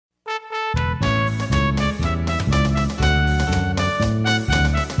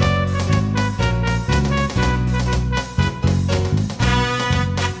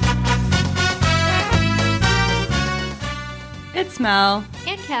Mel.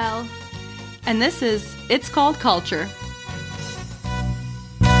 And Kel. And this is It's Called Culture.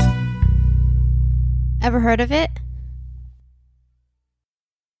 Ever heard of it?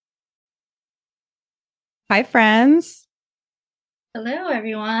 Hi, friends. Hello,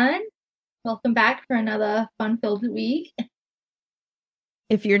 everyone. Welcome back for another fun-filled week.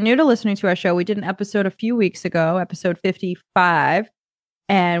 If you're new to listening to our show, we did an episode a few weeks ago, episode 55,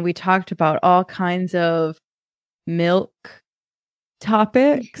 and we talked about all kinds of milk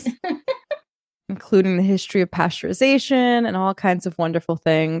topics, including the history of pasteurization and all kinds of wonderful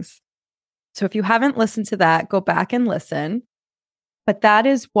things. So if you haven't listened to that, go back and listen. But that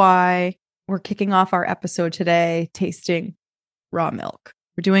is why we're kicking off our episode today, tasting raw milk.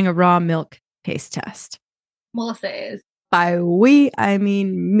 We're doing a raw milk taste test. Melissa is. By we, I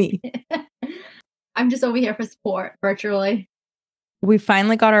mean me. I'm just over here for support, virtually. We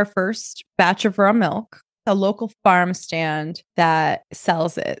finally got our first batch of raw milk, a local farm stand that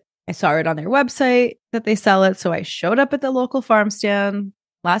sells it. I saw it on their website that they sell it. So I showed up at the local farm stand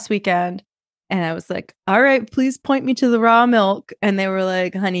last weekend and I was like, all right, please point me to the raw milk. And they were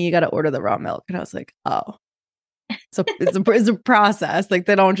like, honey, you got to order the raw milk. And I was like, oh. So it's a process. Like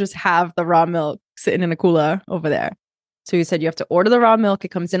they don't just have the raw milk sitting in a cooler over there. So he said, you have to order the raw milk.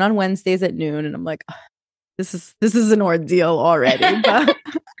 It comes in on Wednesdays at noon. And I'm like, this is an ordeal already. But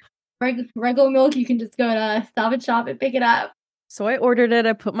regular milk, you can just go to Stop and Shop and pick it up. So I ordered it.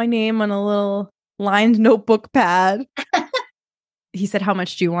 I put my name on a little lined notebook pad. He said, how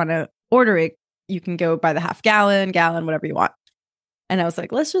much do you want to order it? You can go by the half gallon, whatever you want. And I was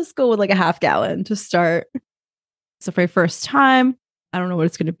like, let's just go with like a half gallon to start. So for my first time, I don't know what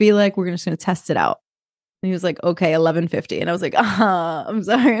it's going to be like. We're just going to test it out. And he was like, okay, $11.50. And I was like, I'm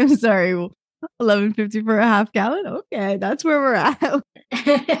sorry. $11.50 for a half gallon? Okay, that's where we're at.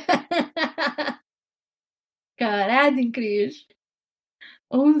 Caralho, Cris.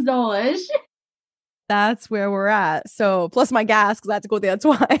 $11. That's where we're at. So plus my gas, because I had to go there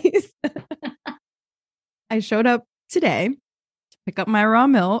twice. I showed up today to pick up my raw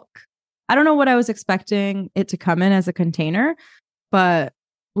milk. I don't know what I was expecting it to come in as a container, but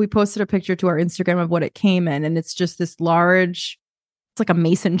we posted a picture to our Instagram of what it came in. And it's just this large, it's like a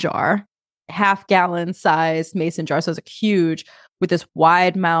mason jar, half gallon size mason jar. So it's like huge with this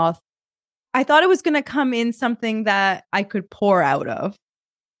wide mouth. I thought it was going to come in something that I could pour out of.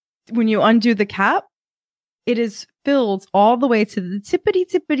 When you undo the cap, it is filled all the way to the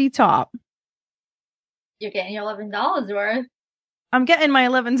tippity top. You're getting your $11 worth. I'm getting my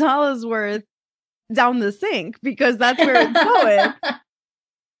 $11 worth down the sink because that's where it's going.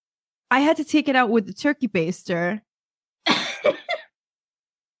 I had to take it out with the turkey baster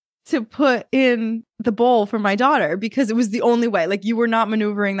to put in the bowl for my daughter because it was the only way. Like you were not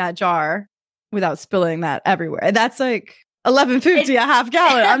maneuvering that jar without spilling that everywhere. And that's like $11.50 a half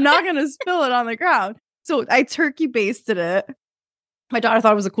gallon. I'm not going to spill it on the ground. So I turkey basted it. My daughter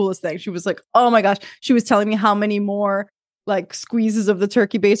thought it was the coolest thing. She was like, oh my gosh. She was telling me how many more like squeezes of the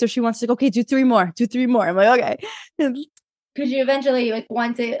turkey baster she wants to go, okay, do three more. I'm like, okay. Could you eventually, like,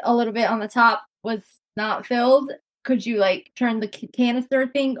 once it a little bit on the top was not filled, could you like turn the canister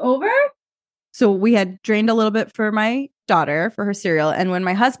thing over? So we had drained a little bit for my daughter for her cereal. And when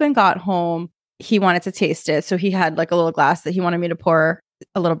my husband got home, he wanted to taste it. So he had like a little glass that he wanted me to pour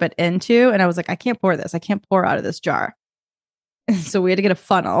a little bit into. And I was like, I can't pour this. I can't pour out of this jar. So we had to get a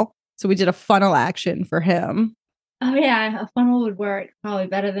funnel. So we did a funnel action for him. Oh yeah, a funnel would work probably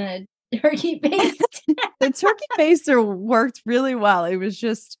better than a turkey baste. The turkey baster worked really well. It was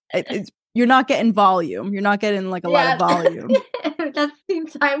just, you're not getting volume. You're not getting like a lot of volume. That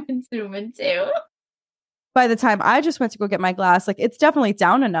seems time consuming too. By the time I just went to go get my glass, like it's definitely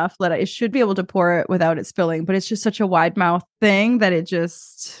down enough that I should be able to pour it without it spilling. But it's just such a wide mouth thing that it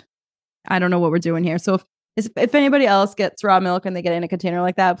just, I don't know what we're doing here. So if anybody else gets raw milk and they get it in a container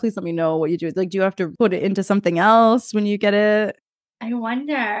like that, please let me know what you do. Like, do you have to put it into something else when you get it? I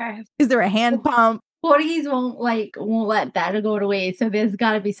wonder. Is there a hand pump? Portuguese won't let that go to waste. So there's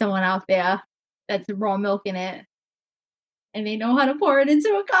got to be someone out there that's raw milk in it, and they know how to pour it into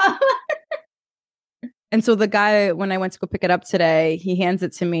a cup. And so the guy, when I went to go pick it up today, he hands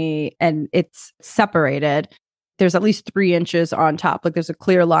it to me and it's separated. There's at least 3 inches on top. Like there's a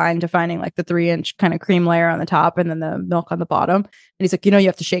clear line defining like the 3-inch kind of cream layer on the top and then the milk on the bottom. And he's like, you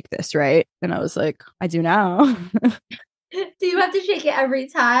have to shake this, right? And I was like, I do now. Do you have to shake it every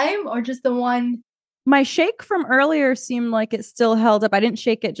time or just the one? My shake from earlier seemed like it still held up. I didn't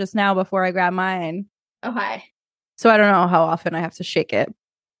shake it just now before I grabbed mine. Okay. So I don't know how often I have to shake it.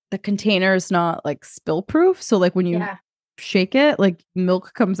 The container is not like spill proof. So like when you shake it, like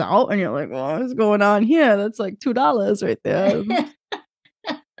milk comes out and you're like, oh, what's going on here? That's like $2 right there.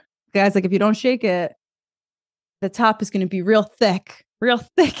 Guys, like if you don't shake it, the top is going to be real thick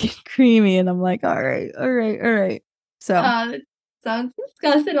and creamy. And I'm like, all right, all right, all right. So, sounds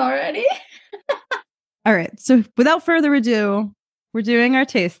disgusting already. all right. So, without further ado, we're doing our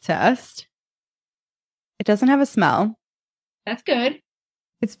taste test. It doesn't have a smell. That's good.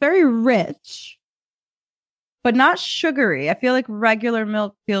 It's very rich, but not sugary. I feel like regular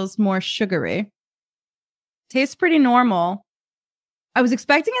milk feels more sugary. Tastes pretty normal. I was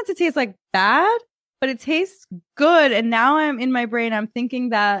expecting it to taste like bad, but it tastes good. And now I'm in my brain, I'm thinking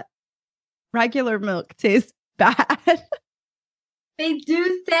that regular milk tastes bad. They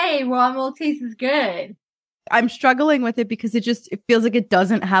do say raw milk tastes good. I'm struggling with it because it feels like it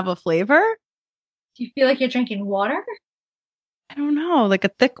doesn't have a flavor. Do you feel like you're drinking water? I don't know, like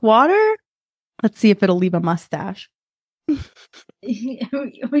a thick water. Let's see if it'll leave a mustache.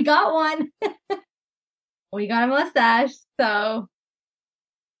 We got one. We got a mustache, so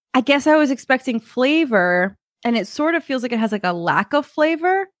I guess I was expecting flavor, and it sort of feels like it has like a lack of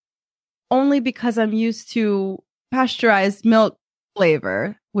flavor, only because I'm used to pasteurized milk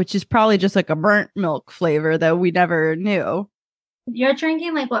flavor, which is probably just like a burnt milk flavor that we never knew. You're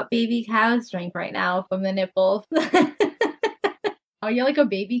drinking like what baby cows drink right now from the nipples. Oh, you're like a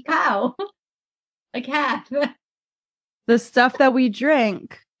baby cow. A calf. The stuff that we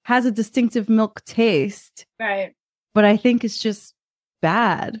drink has a distinctive milk taste. Right. But I think it's just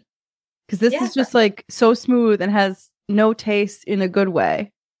bad. Because this is just like so smooth and has no taste in a good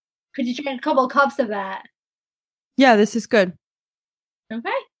way. Could you drink a couple cups of that? Yeah, this is good. Okay.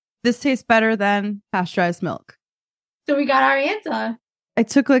 This tastes better than pasteurized milk. So we got our answer. I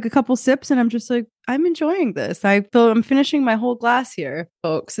took like a couple sips and I'm just like, I'm enjoying this. I feel I'm finishing my whole glass here,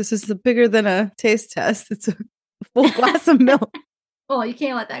 folks. This is bigger than a taste test. It's a full glass of milk. Well, you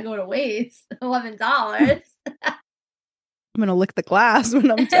can't let that go to waste. $11. I'm going to lick the glass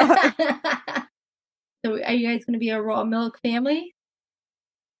when I'm done. So are you guys going to be a raw milk family?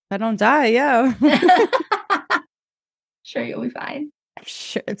 If I don't die, yeah. Sure, you'll be fine.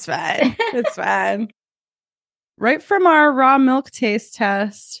 Sure, it's fine. It's fine. Right from our raw milk taste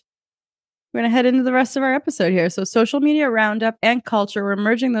test, we're going to head into the rest of our episode here. So social media roundup and culture, we're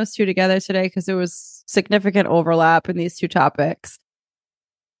merging those two together today because there was significant overlap in these two topics.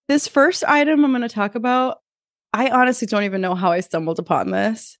 This first item I'm going to talk about, I honestly don't even know how I stumbled upon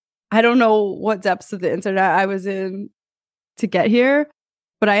this. I don't know what depths of the internet I was in to get here,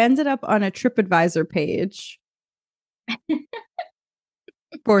 but I ended up on a TripAdvisor page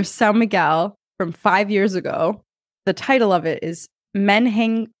for San Miguel from 5 years ago. The title of it is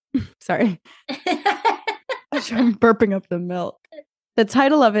Sorry. I'm burping up the milk. The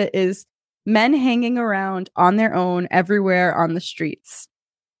title of it is Men Hanging Around on Their Own Everywhere on the Streets.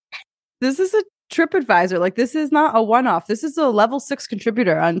 This is a TripAdvisor. Like, this is not a one-off. This is a level 6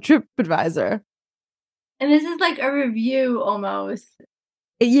 contributor on TripAdvisor. And this is like a review almost.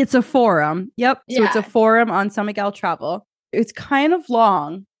 It's a forum. Yep. So Yeah. it's a forum on San Miguel travel. It's kind of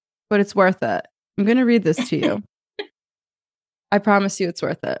long, but it's worth it. I'm going to read this to you. I promise you it's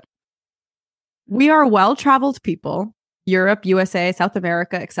worth it. We are well-traveled people, Europe, USA, South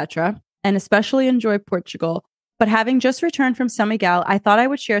America, etc., and especially enjoy Portugal. But having just returned from San Miguel, I thought I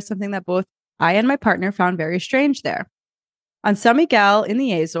would share something that both I and my partner found very strange there. On San Miguel, in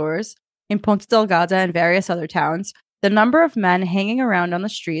the Azores, in Ponta Delgada, and various other towns, the number of men hanging around on the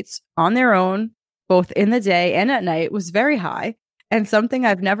streets on their own, both in the day and at night, was very high, and something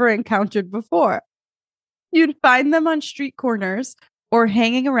I've never encountered before. You'd find them on street corners or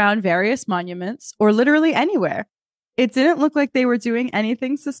hanging around various monuments or literally anywhere. It didn't look like they were doing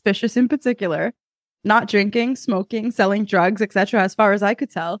anything suspicious in particular, not drinking, smoking, selling drugs, etc., as far as I could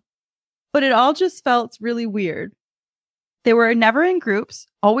tell. But it all just felt really weird. They were never in groups,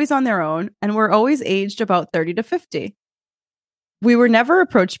 always on their own, and were always aged about 30 to 50. We were never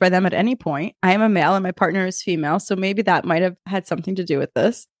approached by them at any point. I am a male and my partner is female, so maybe that might have had something to do with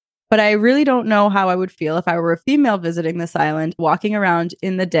this. But I really don't know how I would feel if I were a female visiting this island, walking around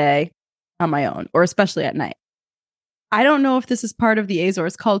in the day on my own, or especially at night. I don't know if this is part of the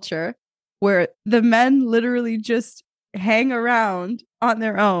Azores culture, where the men literally just hang around on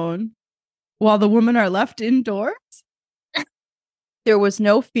their own while the women are left indoors. There was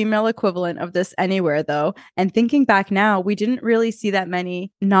no female equivalent of this anywhere, though, and thinking back now, we didn't really see that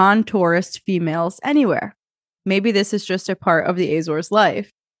many non-tourist females anywhere. Maybe this is just a part of the Azores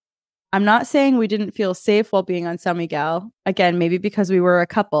life. I'm not saying we didn't feel safe while being on San Miguel, again, maybe because we were a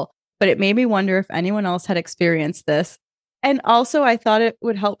couple, but it made me wonder if anyone else had experienced this. And also, I thought it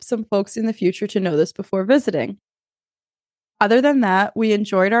would help some folks in the future to know this before visiting. Other than that, we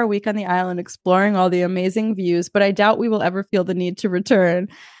enjoyed our week on the island exploring all the amazing views, but I doubt we will ever feel the need to return,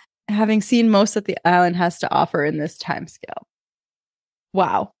 having seen most that the island has to offer in this time scale.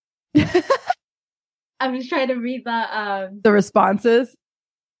 Wow. I'm just trying to read the responses.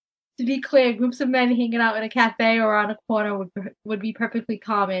 To be clear, groups of men hanging out in a cafe or on a corner would be perfectly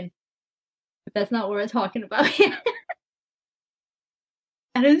common. But that's not what we're talking about here.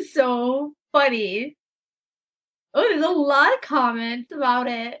 That is so funny. Oh, there's a lot of comments about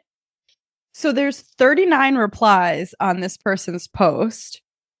it. So there's 39 replies on this person's post.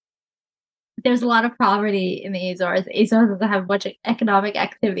 There's a lot of poverty in the Azores. The Azores doesn't have much economic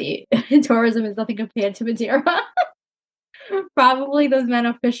activity. Tourism is nothing compared to Madeira. Probably those men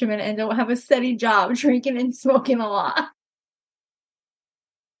are fishermen and don't have a steady job, drinking and smoking a lot.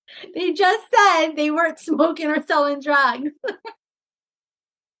 They just said they weren't smoking or selling drugs.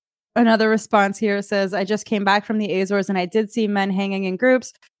 Another response here says, I just came back from the Azores and I did see men hanging in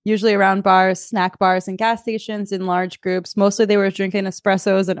groups, usually around bars, snack bars, and gas stations in large groups. Mostly they were drinking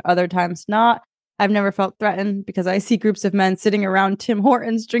espressos and other times not. I've never felt threatened because I see groups of men sitting around Tim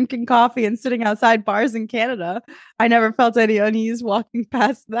Hortons drinking coffee and sitting outside bars in Canada. I never felt any unease walking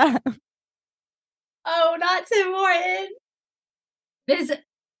past them. Oh, not Tim Hortons. This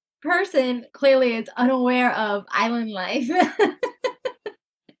person clearly is unaware of island life.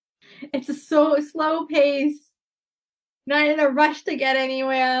 It's a so slow pace. Not in a rush to get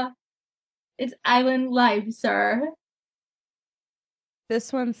anywhere. It's island life, sir.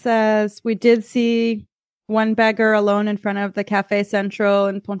 This one says, we did see one beggar alone in front of the Cafe Central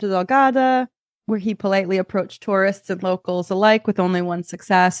in Ponta Delgada, where he politely approached tourists and locals alike with only one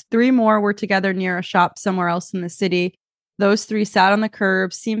success. 3 more were together near a shop somewhere else in the city. Those 3 sat on the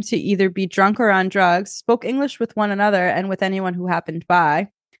curb, seemed to either be drunk or on drugs, spoke English with one another and with anyone who happened by.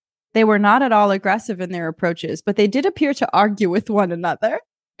 They were not at all aggressive in their approaches, but they did appear to argue with one another.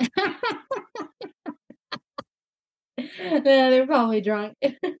 Yeah, they're probably drunk.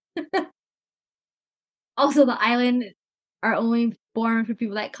 Also, the island are only born for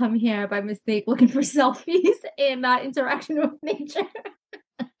people that come here by mistake looking for selfies and not interaction with nature.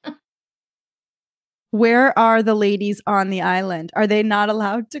 Where are the ladies on the island? Are they not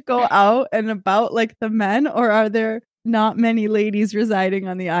allowed to go out and about like the men, or are there not many ladies residing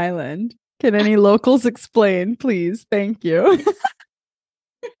on the island? Can any locals explain, please? Thank you.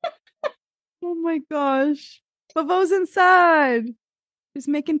 Oh my gosh. Bavo's inside. He's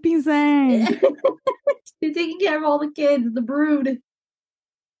making pisang. They're taking care of all the kids, the brood.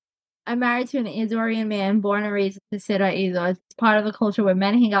 I'm married to an Azorean man born and raised in the City Azores. It's part of the culture where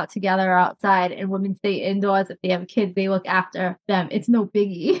men hang out together or outside and women stay indoors. If they have kids, they look after them. It's no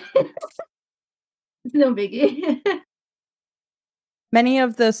biggie. It's no biggie. Many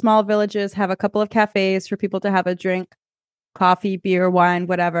of the small villages have a couple of cafes for people to have a drink, coffee, beer, wine,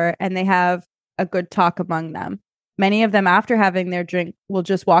 whatever, and they have a good talk among them. Many of them, after having their drink, will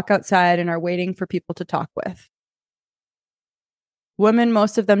just walk outside and are waiting for people to talk with. Women,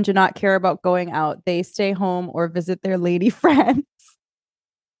 most of them do not care about going out. They stay home or visit their lady friends.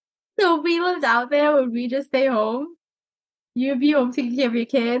 So if we lived out there, would we just stay home? You'd be home taking care of your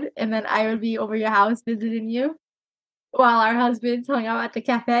kid, and then I would be over your house visiting you while our husbands hung out at the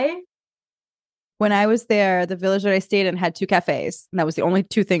cafe? When I was there, the village that I stayed in had 2 cafes, and that was the only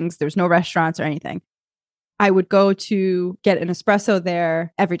 2 things. There was no restaurants or anything. I would go to get an espresso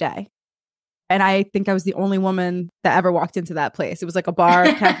there every day. And I think I was the only woman that ever walked into that place. It was like a bar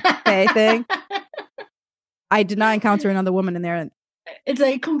cafe thing. I did not encounter another woman in there. It's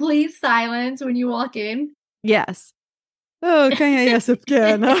like complete silence when you walk in. Yes. Oh, kaya yasap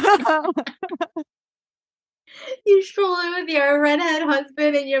ka na. You stroll in with your redhead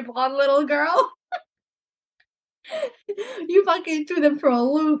husband and your blonde little girl. You fucking threw them for a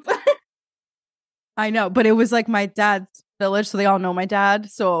loop. I know, but it was like my dad's village, so they all know my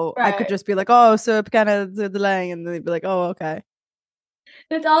dad. So I could Right. just be like, oh, so kind of delaying, and they'd be like, oh, okay.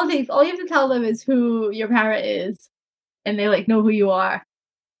 That's all it takes. All you have to tell them is who your parent is, and they like know who you are.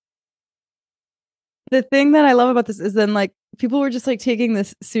 The thing that I love about this is then like people were just like taking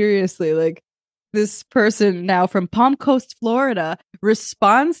this seriously. Like this person now from Palm Coast, Florida,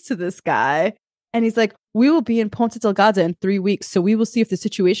 responds to this guy, and he's like, we will be in Ponta Delgada in 3 weeks, so we will see if the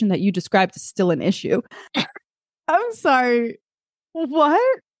situation that you described is still an issue. I'm sorry.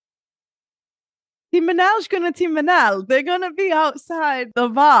 What? Timanal's gonna Timanal. They're gonna be outside the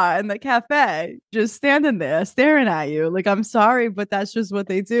bar in the cafe, just standing there staring at you. Like, I'm sorry, but that's just what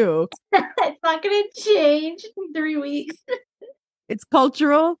they do. It's not gonna change in 3 weeks. It's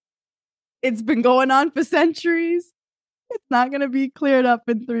cultural. It's been going on for centuries. It's not gonna be cleared up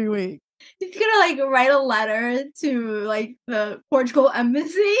in 3 weeks. He's gonna like write a letter to like the Portugal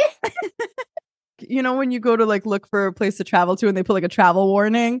embassy. You know, when you go to like look for a place to travel to and they put like a travel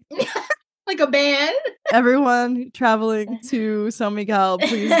warning? Like a ban. Everyone traveling to San Miguel,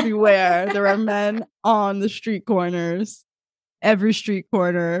 please beware. There are men on the street corners. Every street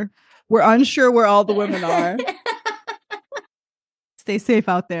corner. We're unsure where all the women are. Stay safe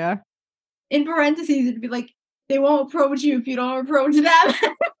out there. In parentheses, it'd be like, they won't approach you if you don't approach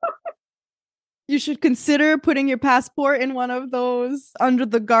them. You should consider putting your passport in one of those under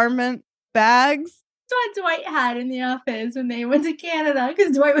the garment bags. That's what Dwight had in the office when they went to Canada,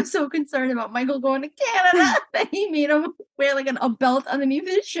 because Dwight was so concerned about Michael going to Canada that he made him wear like a belt underneath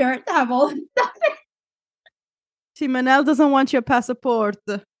his shirt to have all his stuff in. See, Manel doesn't want your passport.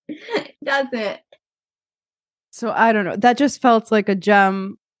 That's it. So I don't know. That just felt like a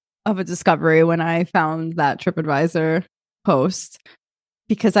gem of a discovery when I found that TripAdvisor post,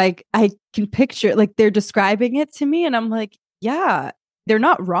 because I can picture, like, they're describing it to me and I'm like, yeah, they're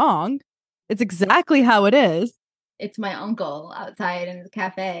not wrong. It's exactly how it is. It's my uncle outside in his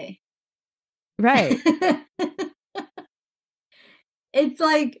cafe. Right. It's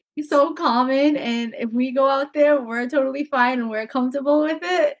like so common, and if we go out there, we're totally fine and we're comfortable with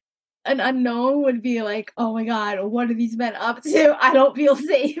it. An unknown would be like, oh my God, what are these men up to? I don't feel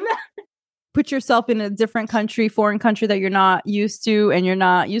safe. Put yourself in a different country, foreign country that you're not used to, and you're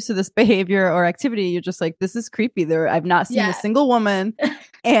not used to this behavior or activity. You're just like, this is creepy. I've not seen a single woman,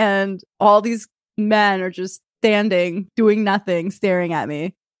 and all these men are just standing, doing nothing, staring at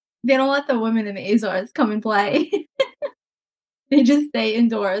me. They don't let the women in the Azores come and play. They just stay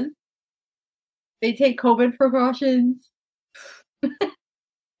indoors. They take COVID precautions.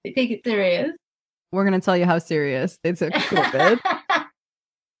 They take it serious. We're going to tell you how serious they took COVID.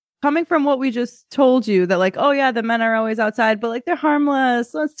 Coming from what we just told you, that like, oh yeah, the men are always outside, but like they're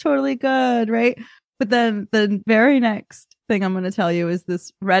harmless. That's totally good, right? But then the very next thing I'm going to tell you is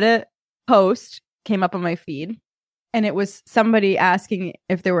this Reddit post came up on my feed, and it was somebody asking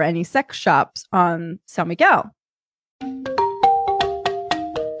if there were any sex shops on San Miguel.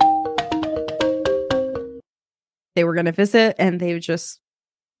 They were going to visit, and they were just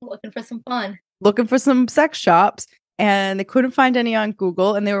looking for some fun, looking for some sex shops. And they couldn't find any on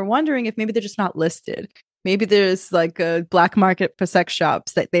Google. And they were wondering if maybe they're just not listed. Maybe there's like a black market for sex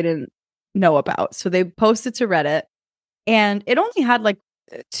shops that they didn't know about. So they posted to Reddit, and it only had like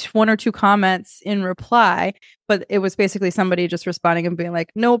 1 or 2 comments in reply. But it was basically somebody just responding and being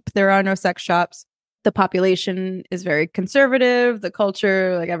like, nope, there are no sex shops. The population is very conservative. The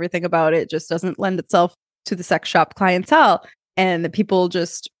culture, like everything about it, just doesn't lend itself to the sex shop clientele. And the people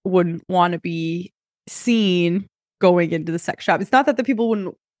just wouldn't want to be seen going into the sex shop. It's not that the people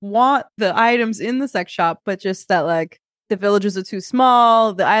wouldn't want the items in the sex shop, but just that like the villages are too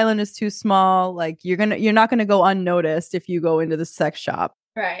small, the island is too small. Like you're not gonna go unnoticed if you go into the sex shop.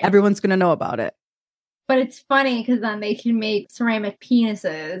 Right. Everyone's gonna know about it. But it's funny because then they can make ceramic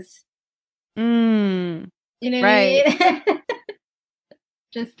penises. You know what I mean?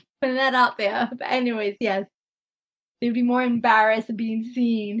 Just putting that out there. But anyways, yes. They'd be more embarrassed of being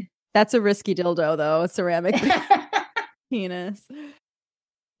seen. That's a risky dildo, though. A ceramic penis.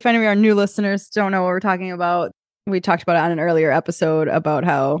 If any of our new listeners don't know what we're talking about, we talked about it on an earlier episode about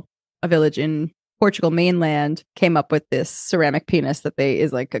how a village in Portugal mainland came up with this ceramic penis that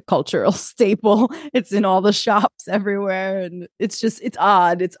is like a cultural staple. It's in all the shops everywhere. And it's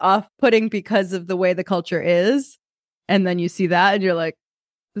odd. It's off-putting because of the way the culture is. And then you see that and you're like,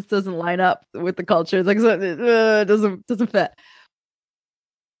 this doesn't line up with the culture. It's like, it doesn't fit.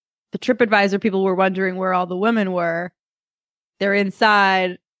 The TripAdvisor people were wondering where all the women were. They're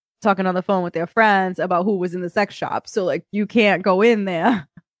inside talking on the phone with their friends about who was in the sex shop. So like you can't go in there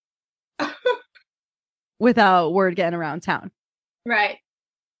without word getting around town. Right.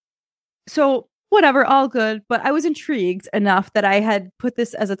 So whatever, all good. But I was intrigued enough that I had put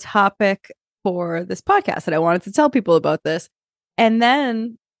this as a topic for this podcast, that I wanted to tell people about this. And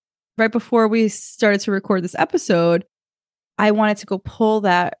then right before we started to record this episode, I wanted to go pull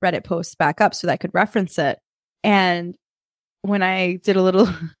that Reddit post back up so that I could reference it. And when I did a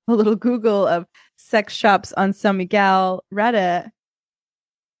little Google of sex shops on San Miguel Reddit,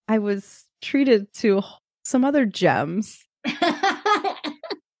 I was treated to some other gems. I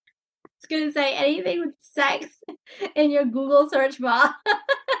was gonna say, anything with sex in your Google search bar,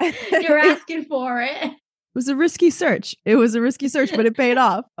 you're asking for it. It was a risky search. But it paid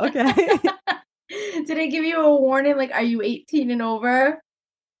off. Okay. Did it give you a warning? Like, are you 18 and over?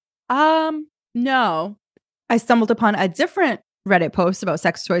 No. I stumbled upon a different Reddit post about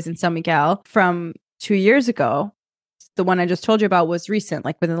sex toys in San Miguel from 2 years ago. The one I just told you about was recent,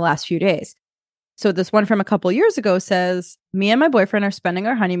 like within the last few days. So this one from a couple years ago says, me and my boyfriend are spending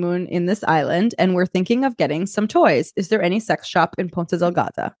our honeymoon in this island and we're thinking of getting some toys. Is there any sex shop in Ponta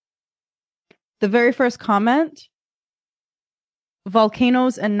Delgada? The very first comment,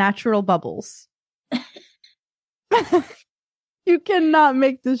 volcanoes and natural bubbles. You cannot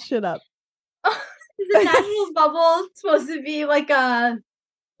make this shit up. Is the natural bubble supposed to be like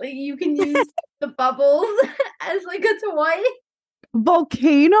you can use the bubbles as like a toy?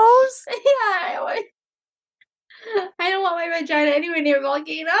 Volcanoes? Yeah, I don't want my vagina anywhere near a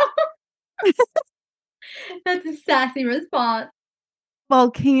volcano. That's a sassy response.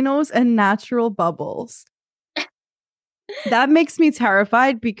 Volcanoes and natural bubbles. That makes me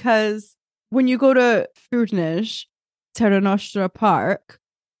terrified because when you go to Furnish, Terra Nostra Park,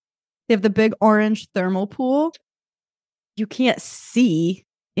 they have the big orange thermal pool. You can't see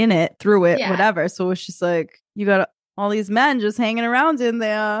in it, through it, whatever. So it's just like, you got all these men just hanging around in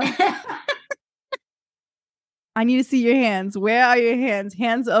there. I need to see your hands. Where are your hands?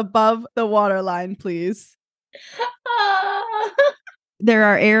 Hands above the waterline, please. There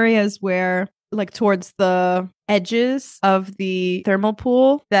are areas where, like towards the edges of the thermal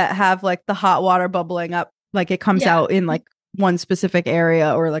pool, that have like the hot water bubbling up. Like it comes out in like one specific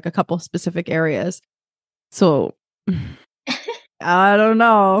area or like a couple specific areas. So I don't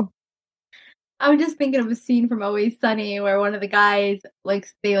know. I'm just thinking of a scene from Always Sunny where one of the guys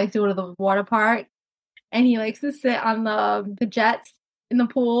they like to go to the water park and he likes to sit on the jets in the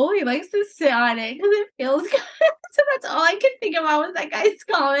pool. He likes to sit on it because it feels good. So that's all I could think about was that guy's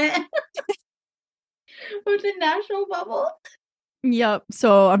comment with the natural bubble. Yep.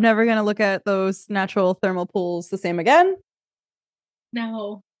 So I'm never going to look at those natural thermal pools the same again.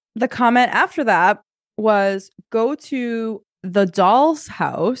 No. The comment after that was, go to the doll's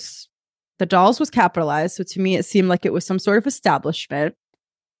house. The dolls was capitalized. So to me, it seemed like it was some sort of establishment.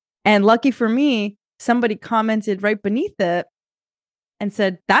 And lucky for me, somebody commented right beneath it and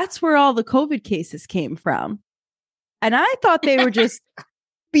said, that's where all the COVID cases came from. And I thought they were just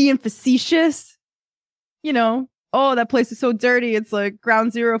being facetious. You know, oh, that place is so dirty. It's like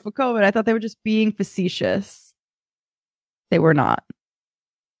ground zero for COVID. I thought they were just being facetious. They were not.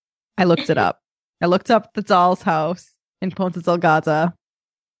 I looked it up. I looked up the doll's house in Ponta Delgada,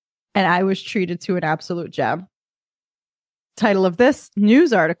 and I was treated to an absolute gem. Title of this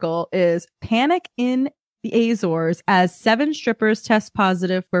news article is Panic in the Azores as 7 strippers test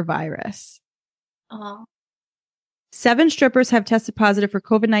positive for virus. 7 strippers have tested positive for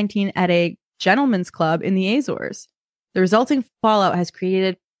COVID-19 at a gentlemen's club in the Azores. The resulting fallout has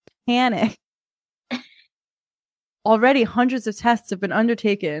created panic. Already hundreds of tests have been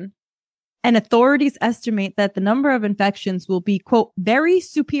undertaken, and authorities estimate that the number of infections will be, quote, very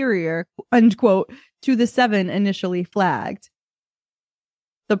superior, unquote, to the 7 initially flagged.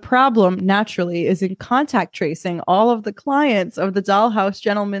 The problem, naturally, is in contact tracing all of the clients of the Dollhouse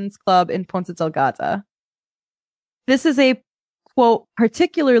Gentlemen's Club in Ponta Delgada. This is a, quote,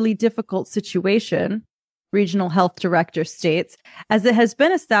 particularly difficult situation, regional health director states, as it has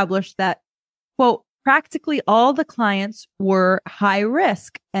been established that, quote, practically all the clients were high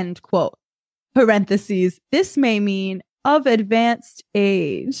risk, end quote. Parentheses, this may mean of advanced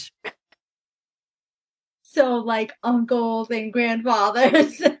age. So like uncles and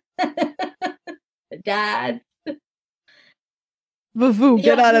grandfathers, dads. Vavoo,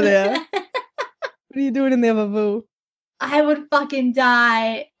 get out of there. What are you doing in there, Vavoo? I would fucking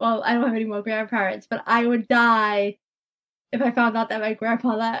die. Well, I don't have any more grandparents, but I would die if I found out that my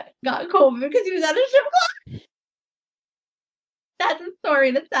grandfather got COVID because he was at a strip club. That's a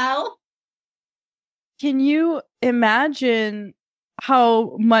story to tell. Can you imagine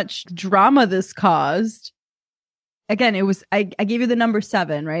how much drama this caused? Again, it was, I gave you the number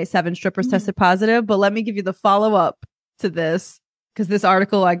 7, right? 7 strippers tested positive, but let me give you the follow-up to this, because this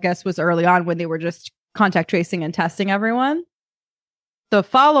article, I guess, was early on when they were just contact tracing and testing everyone. The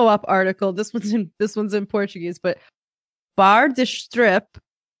follow-up article, this one's in Portuguese, but Bar de Strip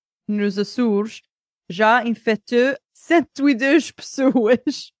nos Açores já infectou 102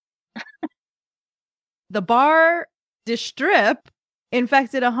 pessoas. The Bar de Strip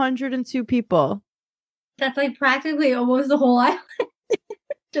infected 102 people. That's like practically almost the whole island.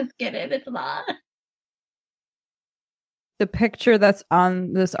 Just kidding, it's not. The picture that's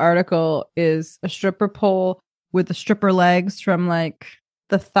on this article is a stripper pole with the stripper legs from like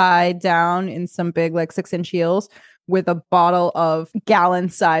the thigh down in some big like 6-inch heels with a bottle of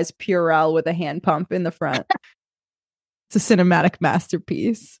gallon-sized Purell with a hand pump in the front. It's a cinematic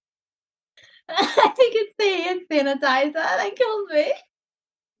masterpiece. I think it's the hand sanitizer that kills me.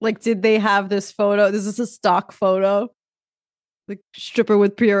 Like, did they have this photo? This is a stock photo The stripper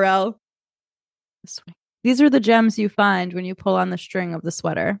with Purell. These are the gems you find when you pull on the string of the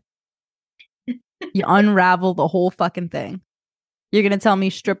sweater. You unravel the whole fucking thing. You're going to tell me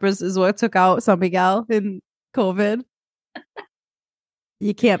strippers is what took out San Miguel in COVID?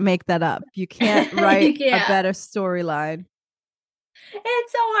 You can't make that up. You can't write a better storyline.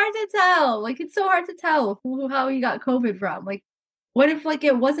 It's so hard to tell. Like, it's so hard to tell how he got COVID from. Like, what if, like,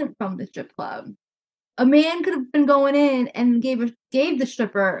 it wasn't from the strip club? A man could have been going in and gave the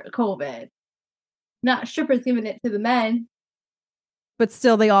stripper COVID. Not strippers giving it to the men. But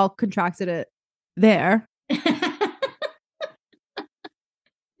still, they all contracted it there.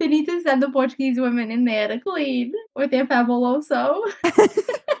 They need to send the Portuguese women in there to clean with their fabuloso.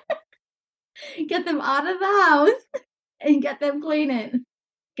 Get them out of the house and get them cleaning.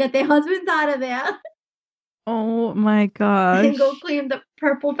 Get their husbands out of there. Oh my gosh. And go clean the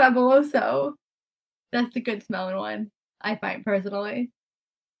purple fabuloso. That's the good smelling one, I find personally.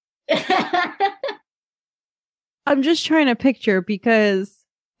 I'm just trying to picture, because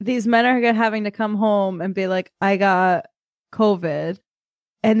these men are having to come home and be like, I got COVID.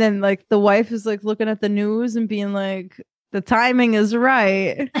 And then like the wife is like looking at the news and being like, the timing is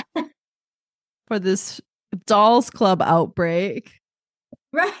right for this dolls club outbreak.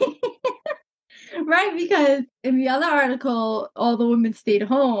 Right. Right, because in the other article, all the women stayed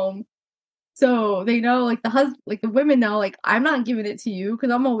home. So they know, like the women know, like, I'm not giving it to you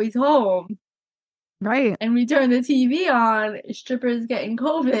because I'm always home. Right. And we turn the TV on, strippers getting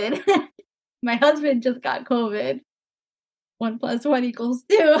COVID. My husband just got COVID. 1 + 1 = 2.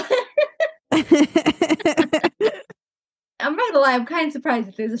 I'm not gonna lie, I'm kind of surprised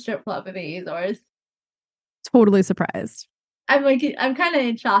that there's a strip club in the Azores. Totally surprised. I'm kind of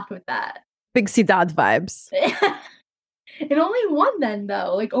in shock with that. Big Ciudad vibes. And only one then,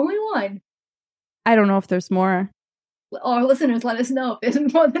 though. Like, only one. I don't know if there's more. Our listeners, let us know if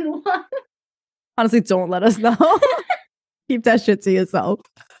there's more than one. Honestly, don't let us know. Keep that shit to yourself.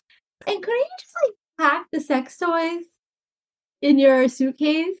 And couldn't you just, like, pack the sex toys in your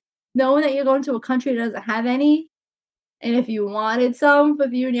suitcase, knowing that you're going to a country that doesn't have any? And if you wanted some for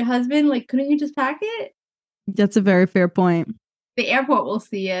you and your husband, like, couldn't you just pack it? That's a very fair point. The airport will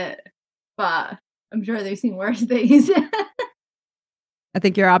see it, but I'm sure they've seen worse things. I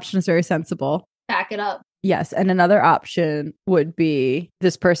think your option is very sensible. Pack it up. Yes. And another option would be,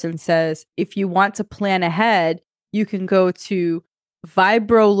 this person says, if you want to plan ahead, you can go to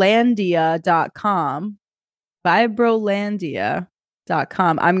vibrolandia.com.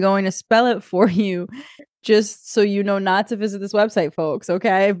 Vibrolandia.com. I'm going to spell it for you just so you know not to visit this website, folks.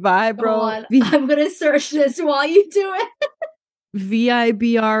 Okay. I'm going to search this while you do it.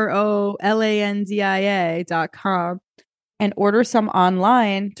 VIBROLANDIA.com. And order some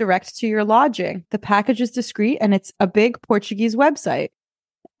online direct to your lodging. The package is discreet and it's a big Portuguese website.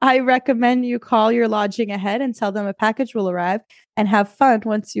 I recommend you call your lodging ahead and tell them a package will arrive, and have fun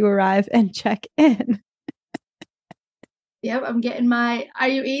once you arrive and check in. Yep, I'm getting my, are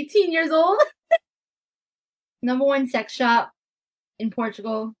you 18 years old? #1 sex shop in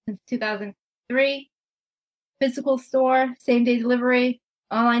Portugal since 2003. Physical store, same day delivery,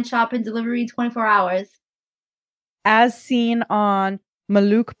 online shop and delivery 24 hours. As seen on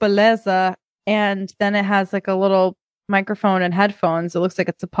Maluque Beleza, and then it has like a little microphone and headphones. It looks like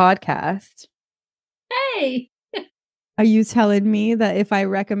it's a podcast. Hey! Are you telling me that if I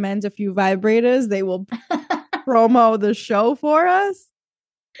recommend a few vibrators, they will promo the show for us?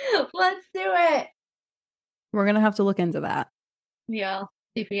 Let's do it. We're going to have to look into that. Yeah.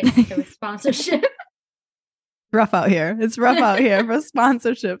 See if we get a sponsorship. Rough out here. It's rough out here for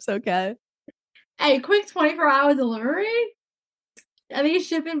sponsorships, okay? Hey, quick 24-hour delivery? Are they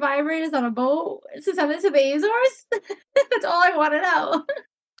shipping vibrators on a boat to send it to the Azores? That's all I want to know.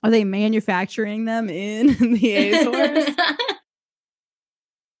 Are they manufacturing them in the Azores?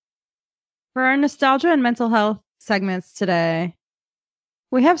 For our nostalgia and mental health segments today,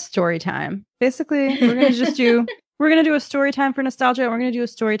 we have story time. Basically, we're going to do a story time for nostalgia, and we're going to do a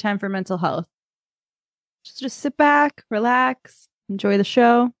story time for mental health. Just sit back, relax, enjoy the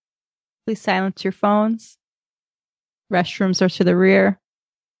show. Please silence your phones. Restrooms are to the rear.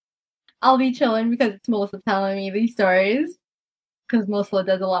 I'll be chilling because it's Melissa telling me these stories. Because Melissa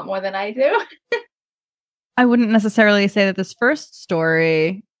does a lot more than I do. I wouldn't necessarily say that this first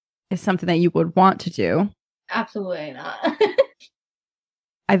story is something that you would want to do. Absolutely not.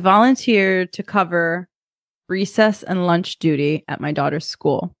 I volunteered to cover recess and lunch duty at my daughter's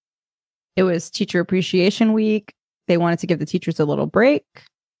school. It was Teacher Appreciation Week. They wanted to give the teachers a little break.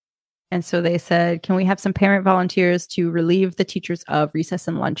 And so they said, can we have some parent volunteers to relieve the teachers of recess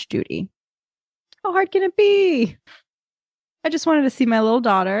and lunch duty? How hard can it be? I just wanted to see my little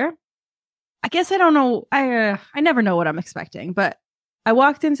daughter. I guess I don't know. I never know what I'm expecting, but I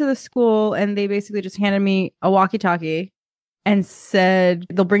walked into the school and they basically just handed me a walkie-talkie and said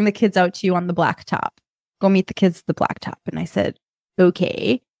they'll bring the kids out to you on the blacktop. Go meet the kids at the blacktop. And I said,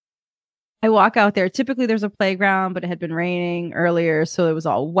 okay. I walk out there. Typically there's a playground, but it had been raining earlier, so it was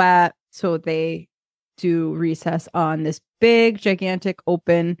all wet. So they do recess on this big, gigantic,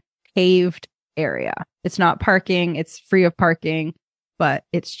 open, paved area. It's not parking, it's free of parking, but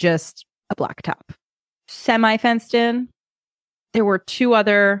it's just a blacktop. Semi fenced in. There were two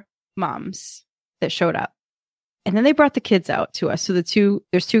other moms that showed up. And then they brought the kids out to us. So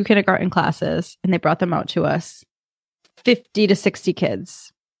there's two kindergarten classes, and they brought them out to us. 50 to 60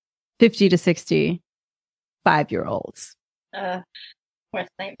 kids. 50 to 60 5-year-olds. Worst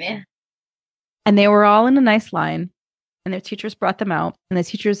nightmare. And they were all in a nice line. And their teachers brought them out. And the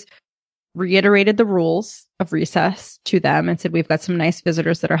teachers reiterated the rules of recess to them and said, we've got some nice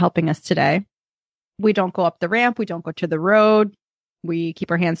visitors that are helping us today. We don't go up the ramp. We don't go to the road. We keep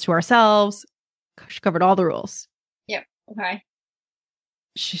our hands to ourselves. She covered all the rules. Yep. Okay.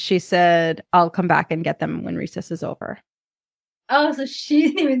 She said, I'll come back and get them when recess is over. Oh, so she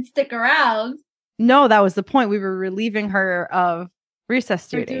didn't even stick around. No, that was the point. We were relieving her of recess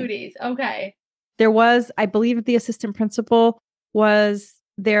duties. Okay. There was, I believe the assistant principal was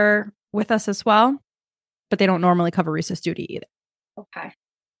there with us as well, but they don't normally cover recess duty either. Okay.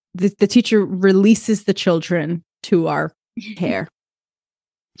 The teacher releases the children to our care.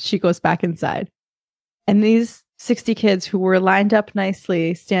 She goes back inside. And these 60 kids who were lined up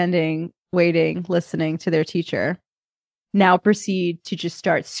nicely, standing, waiting, listening to their teacher, now proceed to just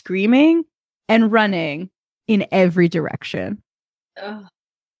start screaming and running in every direction. Oh,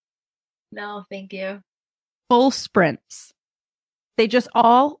 no, thank you. Full sprints. They just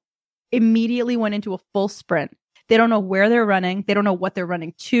all immediately went into a full sprint. They don't know where they're running. They don't know what they're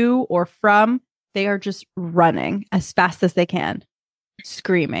running to or from. They are just running as fast as they can,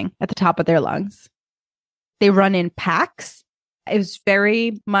 screaming at the top of their lungs. They run in packs. It was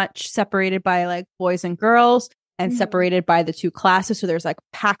very much separated by like boys and girls and separated by the two classes. So there's like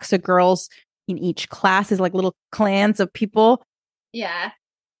packs of girls in each class, is like little clans of people. Yeah.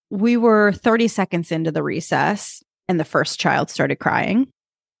 We were 30 seconds into the recess and the first child started crying.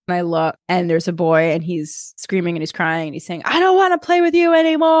 And I look and there's a boy and he's screaming and he's crying and he's saying, I don't want to play with you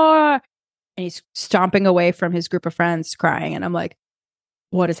anymore. And he's stomping away from his group of friends crying. And I'm like,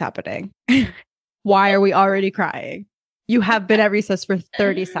 what is happening? Why are we already crying? You have been at recess for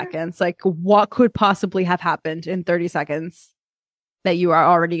 30 seconds. Like, what could possibly have happened in 30 seconds that you are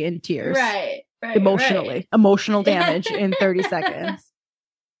already in tears? Right. Emotionally. Emotional damage in 30 seconds.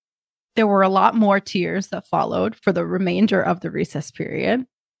 There were a lot more tears that followed for the remainder of the recess period.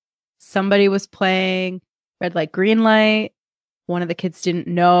 Somebody was playing red light, green light. One of the kids didn't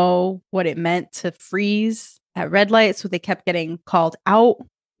know what it meant to freeze at red light, so they kept getting called out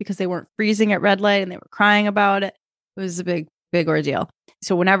because they weren't freezing at red light and they were crying about it. It was a big ordeal.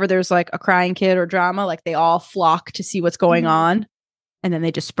 So whenever there's like a crying kid or drama, like they all flock to see what's going on and then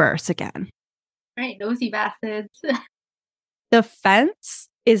they disperse again. Right, nosy bastards. The fence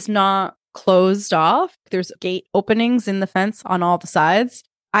is not closed off. There's gate openings in the fence on all the sides.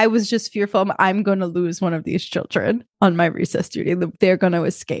 I was just fearful I'm going to lose one of these children on my recess duty. They're going to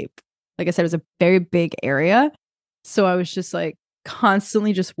escape. Like I said, it was a very big area. So I was just like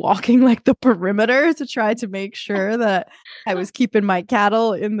constantly just walking like the perimeter to try to make sure that I was keeping my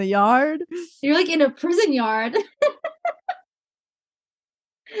cattle in the yard. You're like in a prison yard.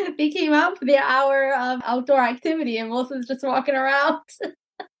 They came out for the hour of outdoor activity and Melissa's just walking around.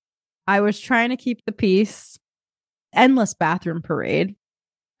 I was trying to keep the peace. Endless bathroom parade.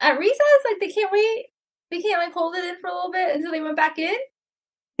 At recess, like they can't wait. They can't like hold it in for a little bit until they went back in.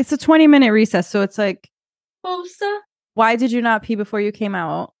 It's a 20-minute recess, so it's like, Posta. Why did you not pee before you came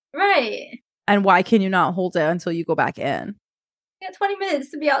out? Right. And why can you not hold it until you go back in? You got 20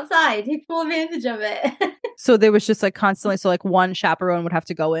 minutes to be outside. Take full advantage of it. So there was just like constantly, so like one chaperone would have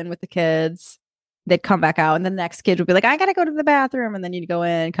to go in with the kids. They'd come back out and then the next kid would be like, I gotta go to the bathroom. And then you'd go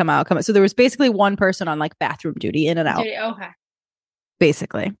in, come out. So there was basically one person on like bathroom duty in and out. Okay.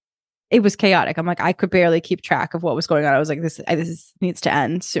 Basically. It was chaotic. I'm like, I could barely keep track of what was going on. I was like, this needs to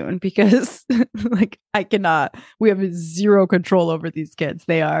end soon because like I cannot, we have zero control over these kids.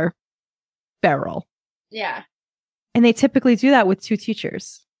 They are feral. Yeah. And they typically do that with two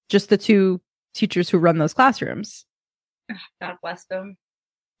teachers, just the two teachers who run those classrooms. God bless them.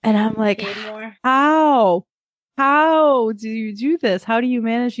 And I'm like, how do you do this? How do you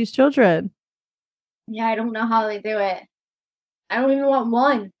manage these children? Yeah, I don't know how they do it. I don't even want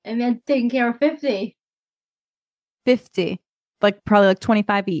one. And then taking care of 50. 50. like probably like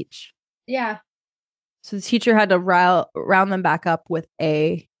 25 each. Yeah. So the teacher had to round them back up with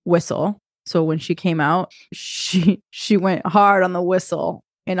a whistle. So when she came out, she went hard on the whistle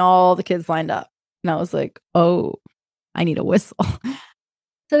and all the kids lined up. And I was like, oh, I need a whistle.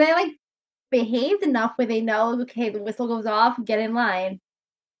 So they like behaved enough where they know, okay, the whistle goes off, get in line.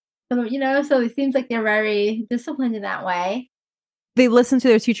 So, so it seems like they're very disciplined in that way. They listened to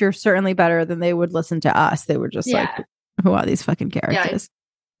their teacher certainly better than they would listen to us. They were just like, who are these fucking characters?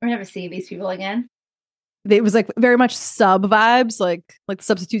 We're never seeing these people again. It was like very much sub vibes, like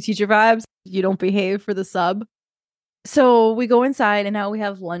substitute teacher vibes. You don't behave for the sub. So we go inside and now we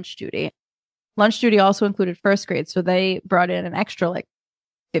have lunch duty. Lunch duty also included first grade. So they brought in an extra like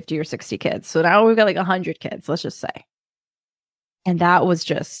 50 or 60 kids. So now we've got like 100 kids, let's just say. And that was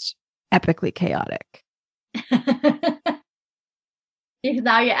just epically chaotic. Because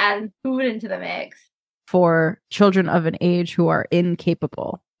now you're adding food into the mix. For children of an age who are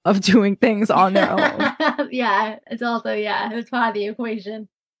incapable of doing things on their own. Yeah, it's also, it's part of the equation.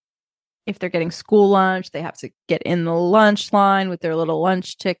 If they're getting school lunch, they have to get in the lunch line with their little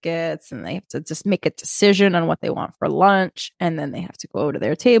lunch tickets and they have to just make a decision on what they want for lunch. And then they have to go to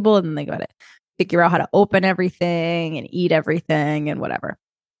their table and then they got to figure out how to open everything and eat everything and whatever.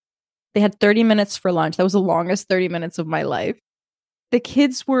 They had 30 minutes for lunch. That was the longest 30 minutes of my life. The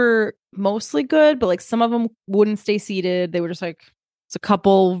kids were mostly good, but like some of them wouldn't stay seated. They were just like, it's a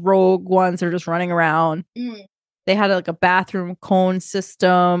couple rogue ones that are just running around. They had like a bathroom cone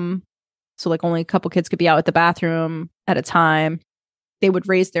system. So like only a couple kids could be out at the bathroom at a time. They would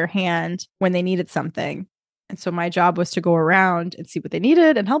raise their hand when they needed something. And so my job was to go around and see what they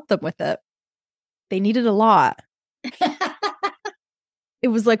needed and help them with it. They needed a lot. It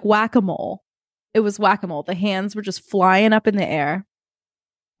was like whack-a-mole. It was whack-a-mole. The hands were just flying up in the air.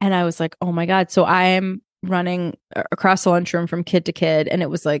 And I was like, oh my God. So I am running across the lunchroom from kid to kid. And it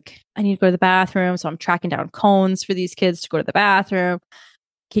was like, I need to go to the bathroom. So I'm tracking down cones for these kids to go to the bathroom.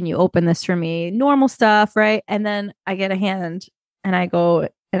 Can you open this for me? Normal stuff, right? And then I get a hand and I go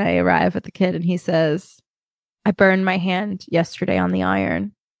and I arrive at the kid and he says, I burned my hand yesterday on the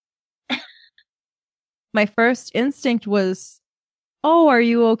iron. My first instinct was, oh, are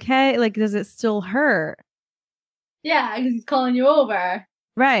you okay? Like, does it still hurt? Yeah, because he's calling you over.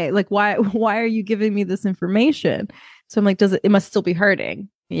 Right. Like, why are you giving me this information? So I'm like, it must still be hurting.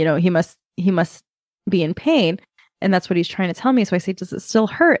 He must be in pain. And that's what he's trying to tell me. So I say, does it still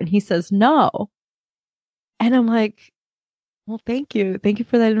hurt? And he says, no. And I'm like, well, thank you. Thank you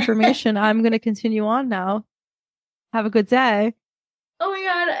for that information. I'm going to continue on now. Have a good day. Oh my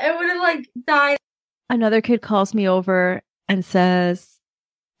God. I would have like died. Another kid calls me over and says,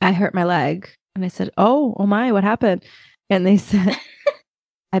 I hurt my leg. And I said, oh my, what happened? And they said,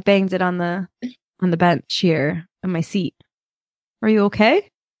 I banged it on the bench here on my seat. Are you okay?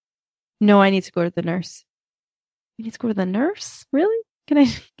 No, I need to go to the nurse. You need to go to the nurse? Really? Can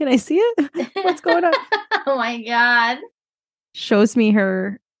I see it? What's going on? Oh my God. Shows me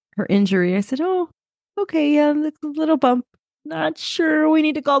her injury. I said, oh, okay, yeah, a little bump. Not sure we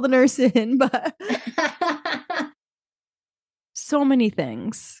need to call the nurse in, but so many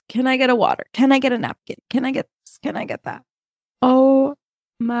things. Can I get a water? Can I get a napkin? Can I get this? Can I get that? Oh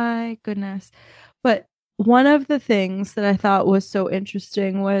my goodness. But one of the things that I thought was so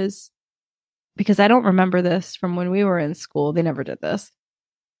interesting was, because I don't remember this from when we were in school, they never did this.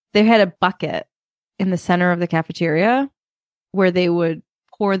 They had a bucket in the center of the cafeteria where they would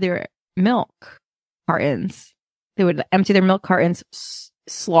pour their milk cartons. They would empty their milk cartons,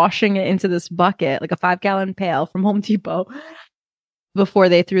 sloshing it into this bucket, like a 5-gallon pail from Home Depot, before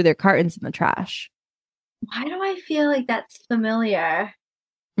they threw their cartons in the trash. Why do I feel like that's familiar?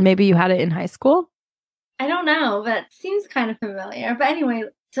 Maybe you had it in high school? I don't know, but it seems kind of familiar. But anyway,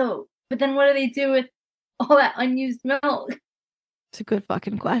 but then what do they do with all that unused milk? It's a good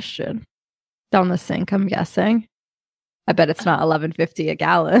fucking question. Down the sink, I'm guessing. I bet it's not $11.50 a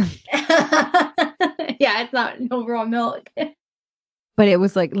gallon. Yeah, it's not no raw milk. But it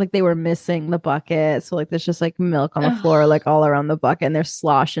was like they were missing the bucket. So like there's just like milk on the floor, like all around the bucket, and they're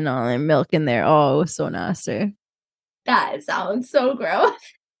sloshing all their milk in there. Oh, it was so nasty. That sounds so gross.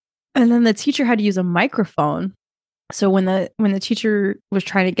 And then the teacher had to use a microphone. So when the teacher was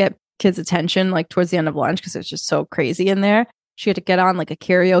trying to get kids' attention, like towards the end of lunch, because it was just so crazy in there, she had to get on like a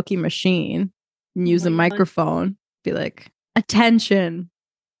karaoke machine and use a microphone. Be like, attention.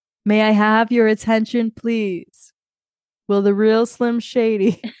 May I have your attention, please? Will the real Slim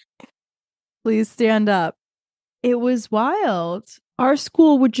Shady please stand up? It was wild. Our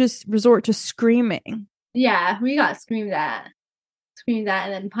school would just resort to screaming. Yeah, we got screamed at and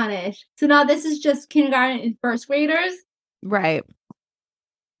then punished. So now this is just kindergarten and first graders? Right.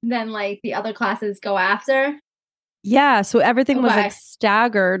 Then like the other classes go after. Yeah, so everything was like Okay.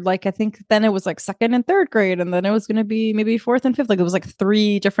 staggered. Like I think then it was like second and third grade, and then it was going to be maybe fourth and fifth. Like it was like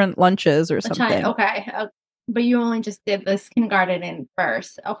three different lunches or A China. something. Okay. But you only just did this kindergarten in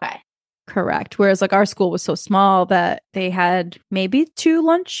first. Okay. Correct. Whereas like our school was so small that they had maybe two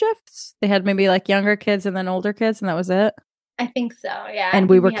lunch shifts. They had maybe like younger kids and then older kids, and that was it. I think so. Yeah. I And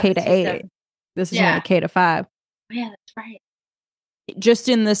we think were we have K the to two eight. seven. This is only Yeah. K-5. Oh, yeah, that's right. Just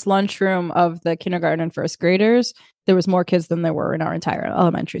in this lunchroom of the kindergarten and first graders, there was more kids than there were in our entire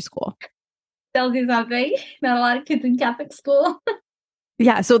elementary school. Tells you something. Not a lot of kids in Catholic school.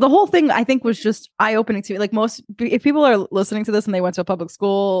 Yeah, so the whole thing I think was just eye-opening to me. Like most, if people are listening to this and they went to a public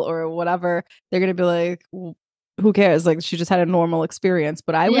school or whatever, they're gonna be like, "Who cares?" Like she just had a normal experience.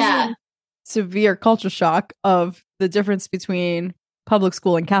 But I was Yeah. in severe culture shock of the difference between public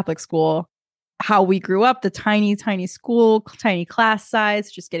school and Catholic school. How we grew up, the tiny, tiny school, tiny class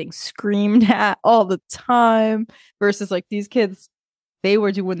size, just getting screamed at all the time, versus like these kids, they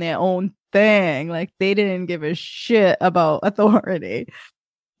were doing their own thing. Like they didn't give a shit about authority.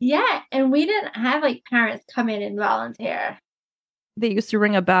 Yeah. And we didn't have like parents come in and volunteer. They used to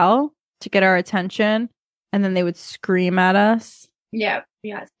ring a bell to get our attention, and then they would scream at us. Yep.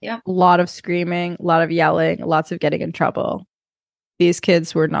 Yes. Yep. A lot of screaming, a lot of yelling, lots of getting in trouble. These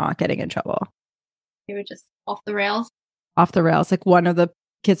kids were not getting in trouble. They were just off the rails. Off the rails. Like one of the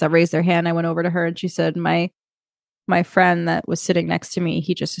kids that raised their hand, I went over to her and she said, my friend that was sitting next to me,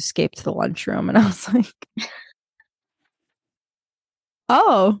 he just escaped the lunchroom. And I was like,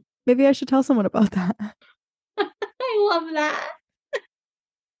 oh, maybe I should tell someone about that. I love that.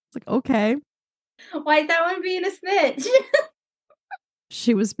 It's like, okay. Why is that one being a snitch?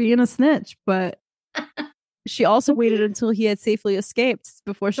 She was being a snitch, but she also waited until he had safely escaped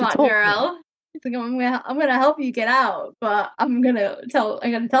before she Smart told me. girl. It's like I'm gonna help you get out, but I'm gonna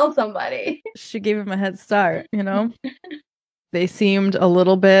tell somebody. She gave him a head start, you know? They seemed a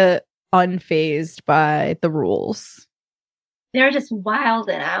little bit unfazed by the rules. They're just wild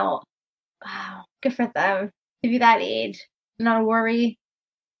and out. Wow, good for them. To be that age, not a worry.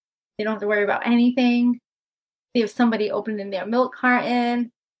 They don't have to worry about anything. They have somebody opening their milk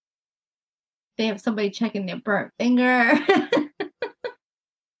carton. They have somebody checking their burnt finger.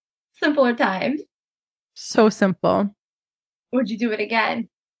 Simpler times. So simple. Would you do it again?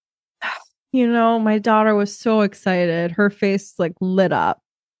 You know, my daughter was so excited. Her face like lit up.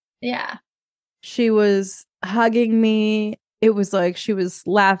 Yeah. She was hugging me. It was like she was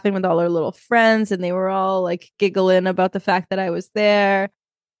laughing with all her little friends, and they were all like giggling about the fact that I was there.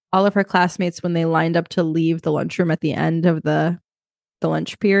 All of her classmates, when they lined up to leave the lunchroom at the end of the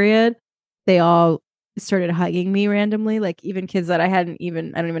lunch period, they all started hugging me randomly. Like even kids that I don't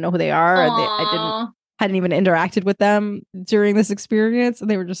even know who they are. Aww. Hadn't even interacted with them during this experience, and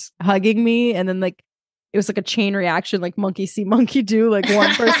they were just hugging me. And then like it was like a chain reaction, like monkey see, monkey do. Like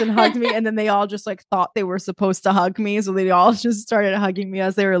one person hugged me, and then they all just like thought they were supposed to hug me, so they all just started hugging me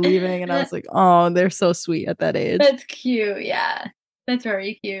as they were leaving. And I was like, oh, they're so sweet at that age. That's cute. Yeah, that's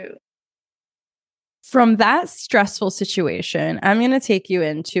very cute. From that stressful situation, I'm going to take you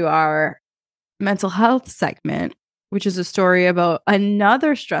into our mental health segment, which is a story about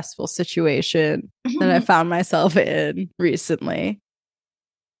another stressful situation that I found myself in recently.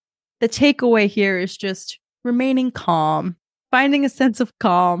 The takeaway here is just remaining calm, finding a sense of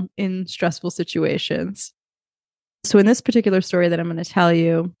calm in stressful situations. So, in this particular story that I'm going to tell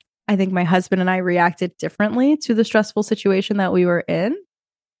you, I think my husband and I reacted differently to the stressful situation that we were in.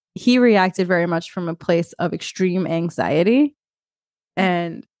 He reacted very much from a place of extreme anxiety.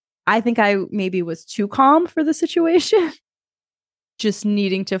 And I think I maybe was too calm for the situation, just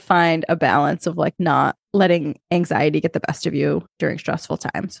needing to find a balance of like not letting anxiety get the best of you during stressful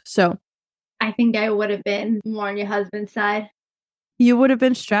times. So I think I would have been more on your husband's side. you would have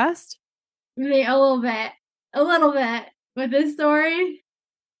been stressed? Maybe a little bit with this story.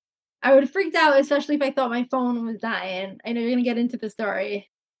 I would have freaked out, especially if I thought my phone was dying. I know you're going to get into the story.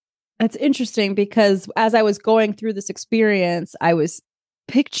 That's interesting because as I was going through this experience, I was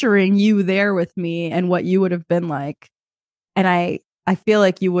picturing you there with me and what you would have been like. And I feel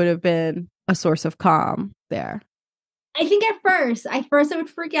like you would have been a source of calm there. I think at first I would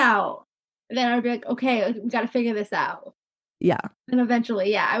freak out. Then I would be like, okay, we got to figure this out. Yeah. And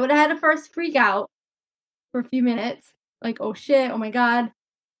eventually, yeah, I would have had a first freak out for a few minutes. Like, oh shit, oh my God,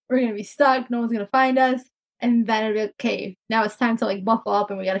 we're going to be stuck. No one's going to find us. And then it'd be like, okay, now it's time to like buckle up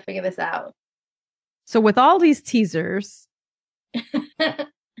and we got to figure this out. So with all these teasers,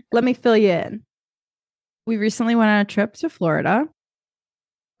 let me fill you in. We recently went on a trip to Florida,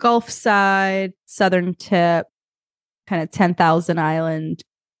 Gulf side, southern tip, kind of 10,000 island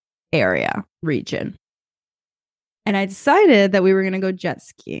area region. And I decided that we were going to go jet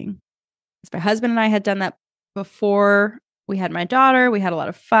skiing. My husband and I had done that before we had my daughter. We had a lot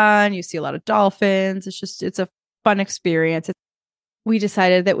of fun. You see a lot of dolphins. It's a fun experience. We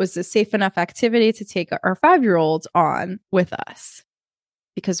decided that it was a safe enough activity to take our 5-year-olds on with us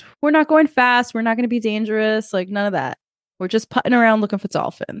because we're not going fast. We're not going to be dangerous. Like none of that. We're just putting around looking for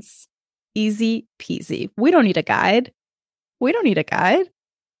dolphins. Easy peasy. We don't need a guide. We're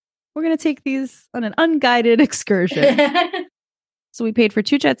going to take these on an unguided excursion. So we paid for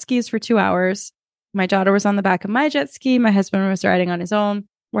 2 jet skis for 2 hours. My daughter was on the back of my jet ski. My husband was riding on his own.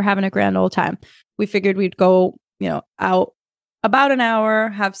 We're having a grand old time. We figured we'd go, out about an hour,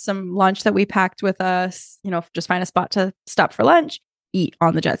 have some lunch that we packed with us, just find a spot to stop for lunch, eat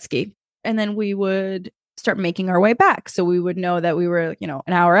on the jet ski. And then we would start making our way back. So we would know that we were, an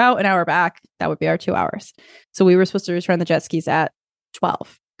hour out, an hour back. That would be our 2 hours. So we were supposed to return the jet skis at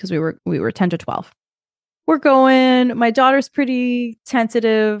 12 because we were 10 to 12. We're going. My daughter's pretty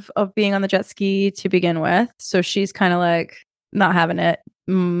tentative of being on the jet ski to begin with. So she's kind of like not having it.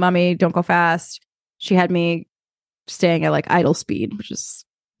 Mommy, don't go fast. She had me staying at like idle speed, which is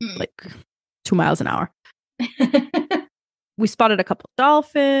like 2 miles an hour. We spotted a couple of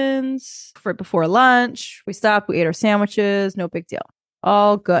dolphins before lunch. We stopped. We ate our sandwiches. No big deal.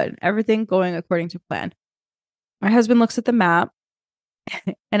 All good. Everything going according to plan. My husband looks at the map.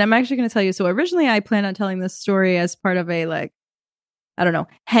 And I'm actually going to tell you. So originally I planned on telling this story as part of a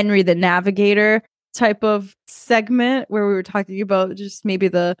Henry the Navigator type of segment where we were talking about just maybe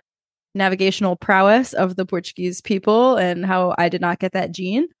the navigational prowess of the Portuguese people and how I did not get that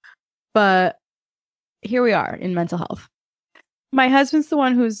gene. But here we are in mental health. My husband's the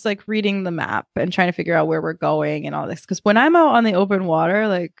one who's like reading the map and trying to figure out where we're going and all this. Because when I'm out on the open water,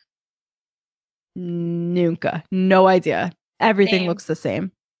 like, nunca, no idea. Everything looks the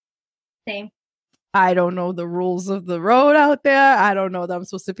same. Same. I don't know the rules of the road out there. I don't know that I'm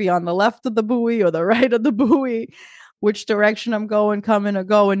supposed to be on the left of the buoy or the right of the buoy, which direction I'm going, coming or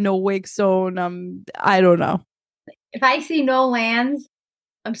going, no wake zone. I don't know. If I see no lands,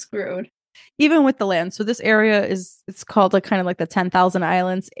 I'm screwed. Even with the land. So this area it's called like kind of like the 10,000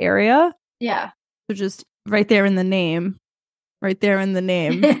 islands area. Yeah. So just right there in the name.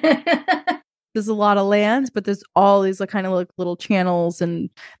 There's a lot of land, but there's all these like kind of like little channels and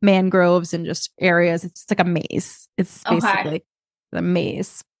mangroves and just areas. It's like a maze. It's basically a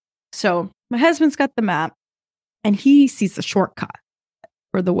maze. So my husband's got the map and he sees the shortcut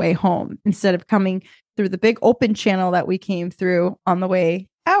for the way home instead of coming through the big open channel that we came through on the way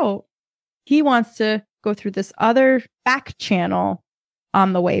out. He wants to go through this other back channel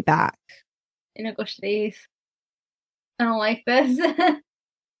on the way back. I don't like this.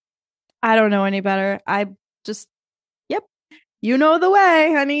 I don't know any better. I just, yep, you know the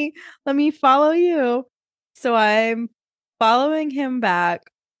way, honey. Let me follow you. So I'm following him back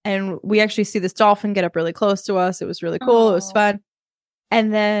and we actually see this dolphin get up really close to us. It was really cool. It was fun.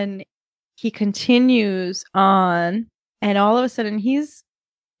 And then he continues on and all of a sudden he's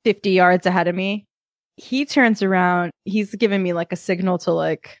 50 yards ahead of me. He turns around. He's giving me like a signal to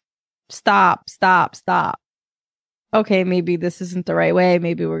like, stop. Okay, maybe this isn't the right way.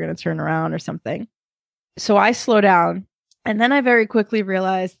 Maybe we're going to turn around or something. So I slow down. And then I very quickly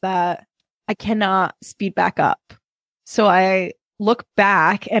realized that I cannot speed back up. So I look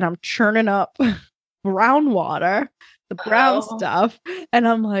back and I'm churning up brown water, the brown stuff. And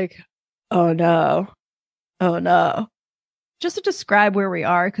I'm like, oh no. Just to describe where we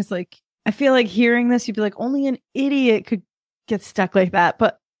are, because like, I feel like hearing this, you'd be like, only an idiot could get stuck like that.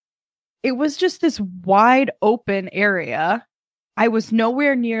 But it was just this wide open area. I was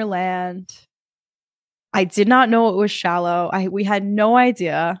nowhere near land. I did not know it was shallow. We had no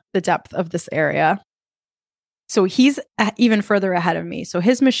idea the depth of this area. So he's even further ahead of me. So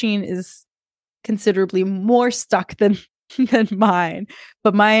his machine is considerably more stuck than mine.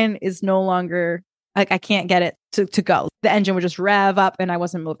 But mine is no longer, like I can't get it to go. The engine would just rev up and I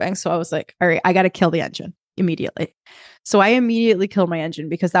wasn't moving. So I was like, all right, I got to kill the engine immediately. So I immediately killed my engine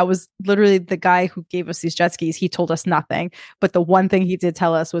because that was literally the guy who gave us these jet skis. He told us nothing. But the one thing he did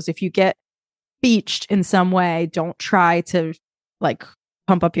tell us was if you get beached in some way, don't try to like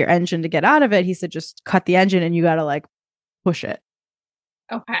pump up your engine to get out of it. He said, just cut the engine and you got to like push it.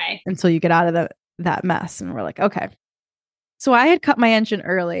 Okay. Until you get out of that mess. And we're like, okay. So I had cut my engine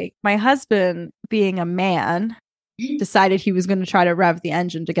early. My husband, being a man, decided he was going to try to rev the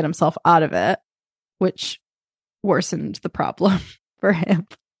engine to get himself out of it, which worsened the problem for him.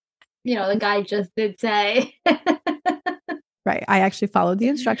 The guy just did say. Right. I actually followed the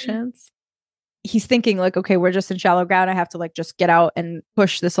instructions. he's thinking like, okay, we're just in shallow ground. I have to like just get out and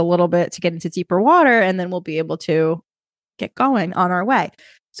push this a little bit to get into deeper water, and then we'll be able to get going on our way.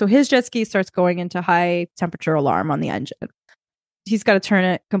 So his jet ski starts going into high temperature alarm on the engine. He's got to turn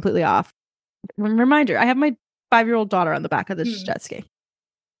it completely off. Reminder, I have my 5-year-old daughter on the back of this jet ski.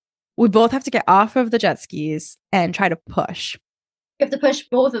 We both have to get off of the jet skis and try to push. You have to push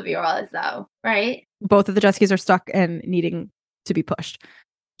both of yours, though, right? Both of the jet skis are stuck and needing to be pushed.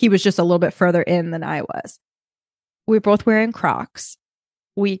 He was just a little bit further in than I was. We're both wearing Crocs.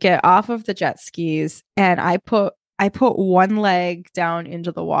 We get off of the jet skis, and I put one leg down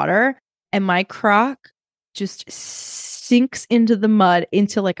into the water, and my Croc just sinks into the mud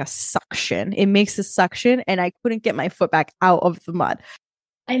into like a suction. It makes a suction, and I couldn't get my foot back out of the mud.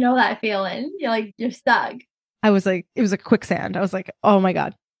 I know that feeling. You're stuck. I was like, it was a quicksand. I was like, oh my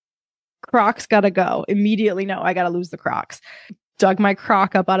God, Crocs gotta go immediately. No, I gotta lose the Crocs. Dug my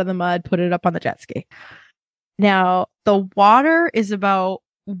Croc up out of the mud, put it up on the jet ski. Now, the water is about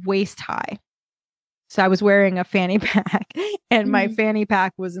waist high. So I was wearing a fanny pack, and my fanny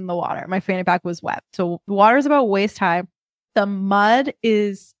pack was in the water. My fanny pack was wet. So the water is about waist high. The mud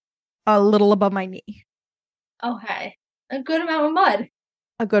is a little above my knee. Okay. A good amount of mud.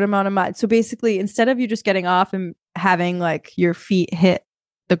 A good amount of mud. So basically, instead of you just getting off and having like your feet hit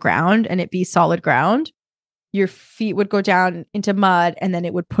the ground and it be solid ground, your feet would go down into mud, and then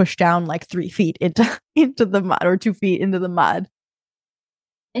it would push down like 3 feet into the mud, or 2 feet into the mud.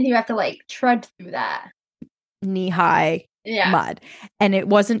 And you have to like trudge through that. Knee high mud. And it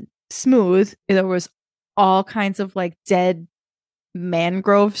wasn't smooth. There was all kinds of like dead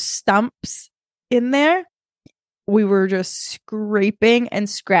mangrove stumps in there. We were just scraping and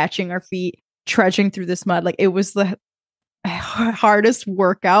scratching our feet, trudging through this mud. Like, it was the hardest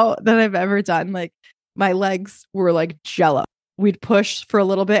workout that I've ever done. Like, my legs were like jello. We'd push for a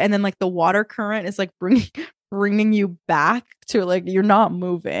little bit, and then like the water current is like bringing you back to like, you're not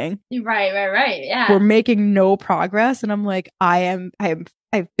moving. Right. Yeah. We're making no progress. And I'm like, I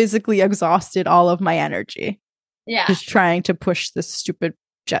physically exhausted all of my energy. Yeah. Just trying to push this stupid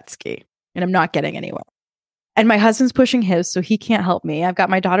jet ski, and I'm not getting anywhere. And my husband's pushing his, so he can't help me. I've got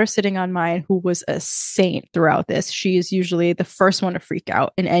my daughter sitting on mine, who was a saint throughout this. She is usually the first one to freak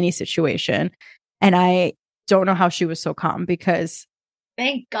out in any situation. And I don't know how she was so calm, because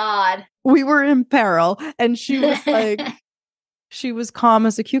thank God we were in peril, and she was like, she was calm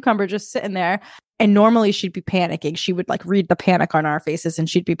as a cucumber, just sitting there. And normally she'd be panicking. She would like read the panic on our faces, and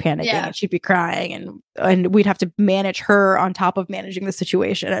she'd be panicking and she'd be crying, and we'd have to manage her on top of managing the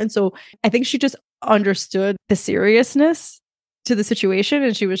situation. And so I think she just understood the seriousness to the situation,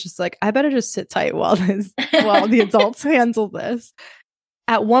 and she was just like, I better just sit tight while the adults handle this.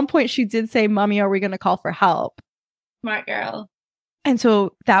 At one point she did say, Mommy, are we going to call for help? Smart girl. And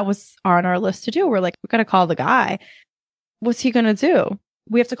so that was on our list to do. We're like, we're going to call the guy. What's he going to do?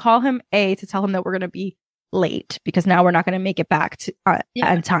 We have to call him to tell him that we're going to be late, because now we're not going to make it back to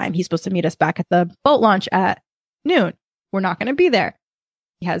on time. He's supposed to meet us back at the boat launch at noon. We're not going to be there.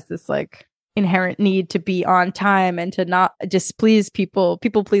 He has this like inherent need to be on time and to not displease people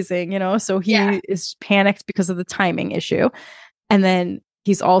pleasing, so he is panicked because of the timing issue. And then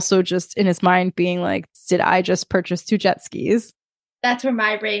he's also just in his mind being like, did I just purchase 2 jet skis? That's where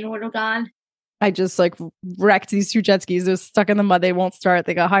my brain would have gone. I just like wrecked these 2 jet skis. They're stuck in the mud. They won't start.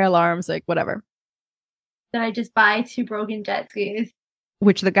 They got high alarms, like whatever. Did I just buy 2 broken jet skis?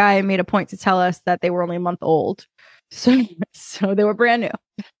 Which the guy made a point to tell us that they were only a month old. So they were brand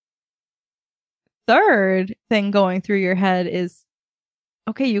new. Third thing going through your head is,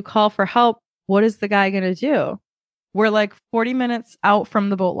 okay, you call for help. What is the guy going to do? We're like 40 minutes out from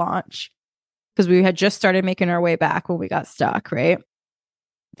the boat launch, because we had just started making our way back when we got stuck, right?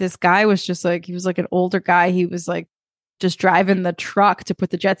 This guy was just like, he was like an older guy. He was like just driving the truck to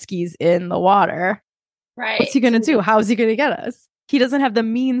put the jet skis in the water. Right. What's he going to do? How's he going to get us? He doesn't have the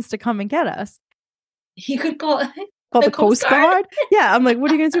means to come and get us. He could call the Coast Guard. Yeah. I'm like,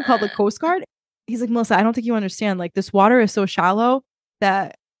 what are you going to do? Call the Coast Guard? He's like, Melissa, I don't think you understand. Like, this water is so shallow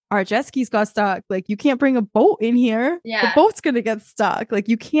that our jet skis got stuck. Like, you can't bring a boat in here. Yeah. The boat's going to get stuck. Like,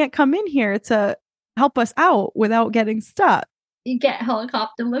 you can't come in here to help us out without getting stuck. You get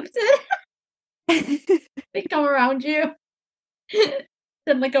helicopter lifted. They come around you.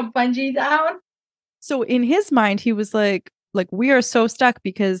 Then like a bungee down. So in his mind, he was like, we are so stuck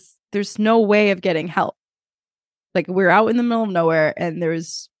because there's no way of getting help. Like, we're out in the middle of nowhere, and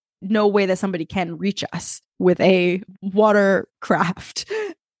there's no way that somebody can reach us with a watercraft.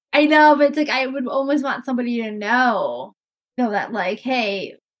 I know, but it's like, I would almost want somebody to know that like,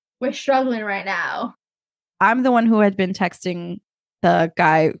 hey, we're struggling right now. I'm the one who had been texting the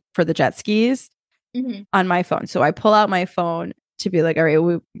guy for the jet skis on my phone. So I pull out my phone to be like, all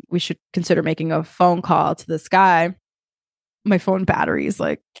right, we should consider making a phone call to this guy. My phone battery is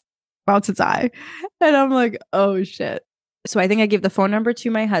like about to die. And I'm like, oh shit. So I think I gave the phone number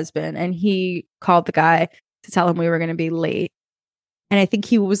to my husband and he called the guy to tell him we were going to be late. And I think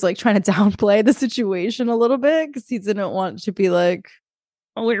he was like trying to downplay the situation a little bit because he didn't want to be like,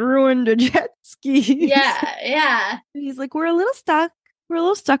 oh, we ruined a jet ski. Yeah. He's like, we're a little stuck. We're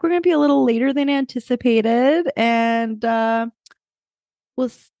going to be a little later than anticipated. And we'll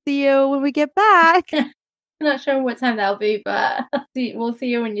see you when we get back. I'm not sure what time that'll be, but we'll see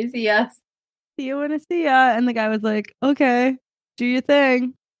you when you see us. See you when I see ya. And the guy was like, okay, do your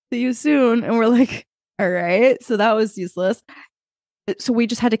thing. See you soon. And we're like, all right. So that was useless. So we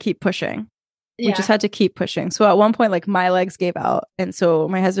just had to keep pushing. We just had to keep pushing. So at one point, like my legs gave out. And so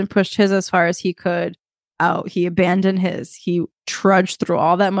my husband pushed his as far as he could out. He abandoned his. He trudged through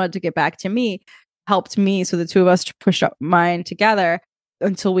all that mud to get back to me, helped me. So the two of us pushed up mine together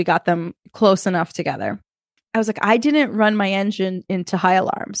until we got them close enough together. I was like, I didn't run my engine into high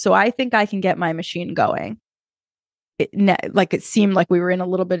alarm. So I think I can get my machine going. It seemed like we were in a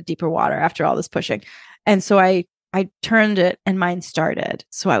little bit deeper water after all this pushing. And so I turned it and mine started.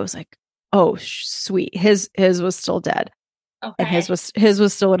 So I was like, oh, sweet. His was still dead. Okay. And his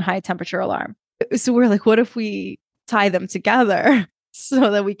was still in high temperature alarm. So we're like, what if we tie them together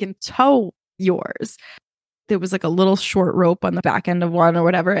so that we can tow yours? There was like a little short rope on the back end of one or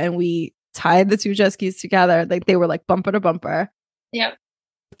whatever. And we tied the two jet skis together. Like they were like bumper to bumper. Yep.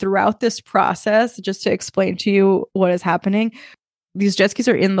 Throughout this process, just to explain to you what is happening, these jet skis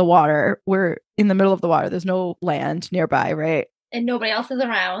are in the water. We're in the middle of the water. There's no land nearby, right? And nobody else is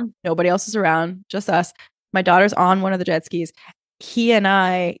around. Nobody else is around, just us. My daughter's on one of the jet skis. He and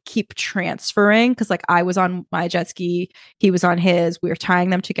I keep transferring because like I was on my jet ski, he was on his, we were tying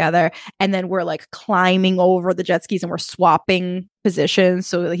them together, and then we're like climbing over the jet skis and we're swapping positions.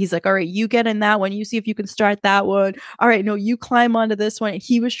 So he's like, all right, you get in that one, you see if you can start that one. All right, no, you climb onto this one.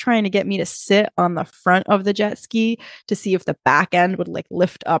 He was trying to get me to sit on the front of the jet ski to see if the back end would like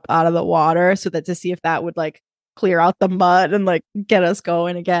lift up out of the water, so that to see if that would like clear out the mud and like get us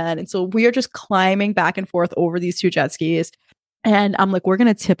going again. And so we are just climbing back and forth over these two jet skis. And I'm like, we're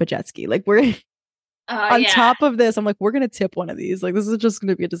going to tip a jet ski. Like we're on top of this. I'm like, we're going to tip one of these. Like, this is just going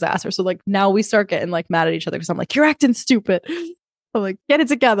to be a disaster. So like now we start getting like mad at each other because I'm like, you're acting stupid. I'm like, get it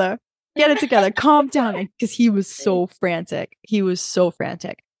together. Calm down. Because he was so frantic.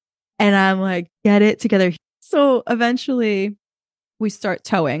 And I'm like, get it together. So eventually we start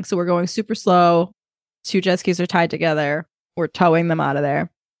towing. So we're going super slow. Two jet skis are tied together. We're towing them out of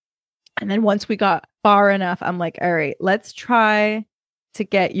there. And then once we got far enough, I'm like, all right, let's try to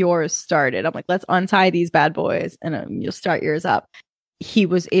get yours started. I'm like, let's untie these bad boys and you'll start yours up. He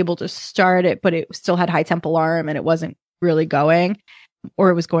was able to start it, but it still had high temp alarm and it wasn't really going, or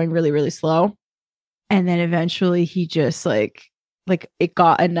it was going really, really slow. And then eventually he just like it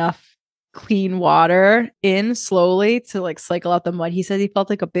got enough clean water in slowly to like cycle out the mud. He said he felt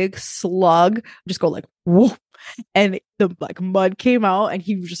like a big slug just go like, whoop. And the like mud came out and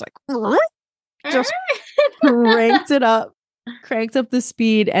he was just like just cranked up the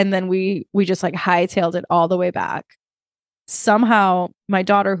speed, and then we just like hightailed it all the way back. Somehow my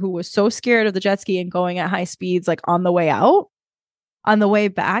daughter, who was so scared of the jet ski and going at high speeds, like on the way out, on the way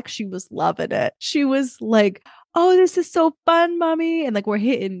back, she was loving it. She was like, oh, this is so fun, mommy. And like we're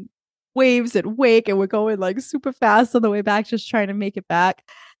hitting waves and wake and we're going like super fast on the way back, just trying to make it back.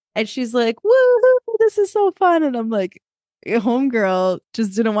 And she's like, woo, this is so fun. And I'm like, homegirl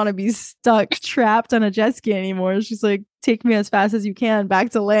just didn't want to be stuck, trapped on a jet ski anymore. She's like, take me as fast as you can back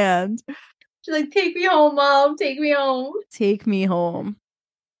to land. She's like, take me home, mom. Take me home. Take me home.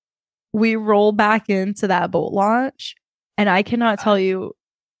 We roll back into that boat launch. And I cannot tell you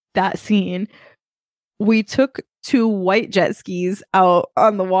that scene. We took two white jet skis out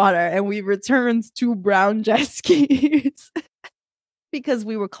on the water and we returned two brown jet skis. Because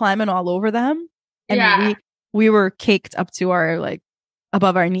we were climbing all over them, and we were caked up to our like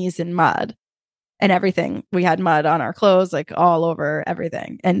above our knees in mud and everything. We had mud on our clothes, like all over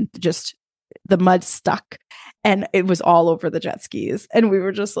everything, and just the mud stuck, and it was all over the jet skis. And we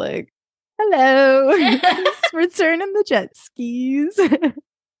were just like, "Hello, returning the jet skis.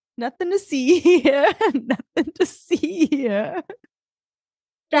 Nothing to see here. Nothing to see here."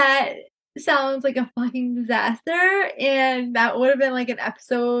 That sounds like a fucking disaster, and that would have been like an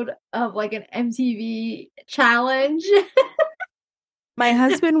episode of like an MTV challenge. My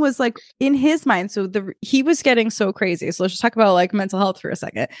husband was like in his mind, so he was getting so crazy. So let's just talk about like mental health for a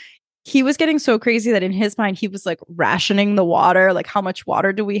second. he was getting so crazy that in his mind, he was like rationing the water. Like, how much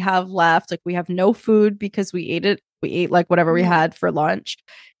water do we have left? Like, we have no food because we ate it. We ate like whatever we had for lunch.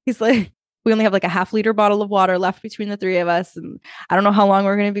 He's like, we only have like a half-liter bottle of water left between the three of us. And I don't know how long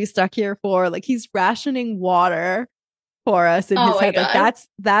we're going to be stuck here for. Like, he's rationing water for us in his head. God. Like,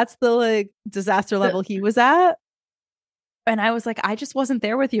 that's the like disaster level he was at. And I was like, I just wasn't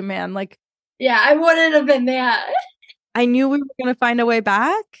there with you, man. Like, yeah, I wouldn't have been there. I knew we were going to find a way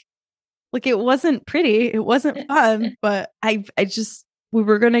back. Like, it wasn't pretty. It wasn't fun, but I just, we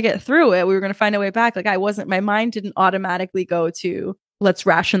were going to get through it. We were going to find a way back. Like, my mind didn't automatically go to, let's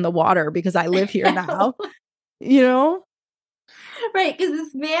ration the water because I live here now, you know? Right. Because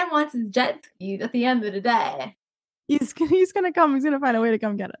this man wants his jet skis at the end of the day. He's going to come. He's going to find a way to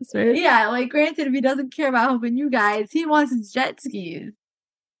come get us, right? Yeah. Like, granted, if he doesn't care about helping you guys, he wants his jet skis.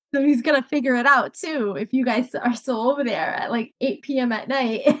 So he's going to figure it out too if you guys are still over there at like 8 p.m. at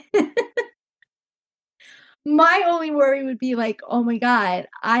night. My only worry would be like, oh my God,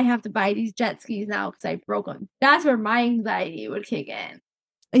 I have to buy these jet skis now because I broke them. That's where my anxiety would kick in.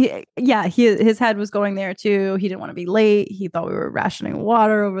 His head was going there too. He didn't want to be late. He thought we were rationing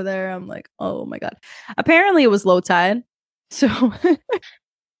water over there. I'm like, oh my God. Apparently it was low tide. So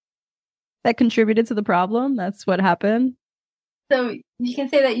that contributed to the problem. That's what happened. So you can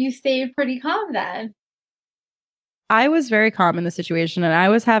say that you stayed pretty calm then. I was very calm in the situation, and I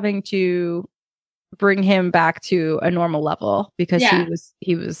was having to bring him back to a normal level because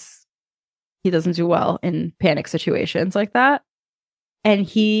he doesn't do well in panic situations like that. And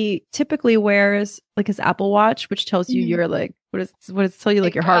he typically wears like his Apple Watch, which tells you your like what does it tell you,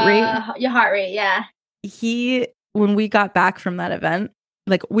 like your heart rate? Your heart rate, yeah. When we got back from that event,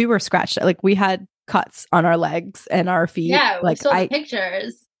 like we were scratched, like we had cuts on our legs and our feet. Yeah, like we saw the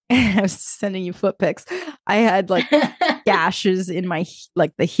pictures. I was sending you foot pics. I had like gashes in my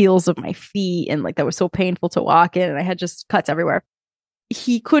like the heels of my feet, and like that was so painful to walk in, and I had just cuts everywhere.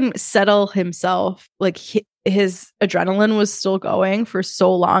 He couldn't settle himself. Like his adrenaline was still going for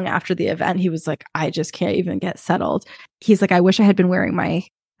so long after the event. He was like, I just can't even get settled. He's like, I wish I had been wearing my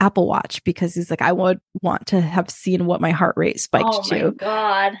Apple Watch, because he's like, I would want to have seen what my heart rate spiked to. Oh my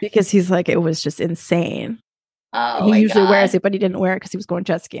God. Because he's like, it was just insane. Oh, he usually wears it, but he didn't wear it because he was going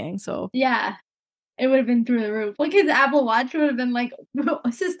jet skiing. So yeah, it would have been through the roof. Like his Apple Watch would have been like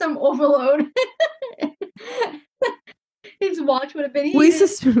system overload. His watch would have been heated.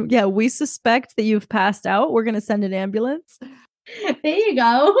 We suspect that you've passed out. We're gonna send an ambulance. There you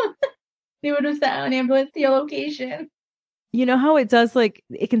go. They would have sent an ambulance to your location. You know how it does, like,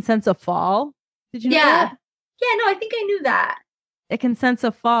 it can sense a fall? Did you know that? Yeah, no, I think I knew that. It can sense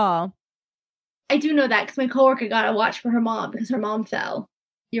a fall. I do know that because my coworker got a watch for her mom because her mom fell.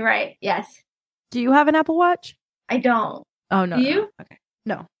 You're right. Yes. Do you have an Apple Watch? I don't. Oh, no. Do you? No. Okay.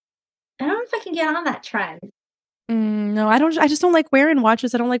 No. I don't know if I can get on that trend. No, I don't. I just don't like wearing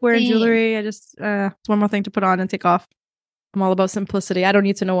watches. I don't like wearing jewelry. I just, it's one more thing to put on and take off. I'm all about simplicity. I don't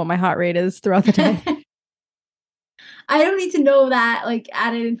need to know what my heart rate is throughout the day. I don't need to know that, like,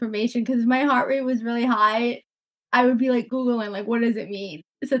 added information, because if my heart rate was really high, I would be like Googling, like, what does it mean?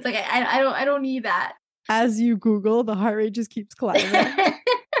 So it's like I don't need that. As you Google, the heart rate just keeps climbing.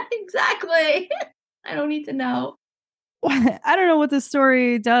 Exactly. I don't need to know. I don't know what this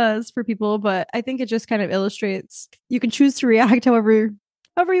story does for people, but I think it just kind of illustrates you can choose to react however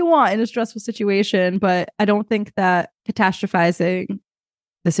you want in a stressful situation, but I don't think that catastrophizing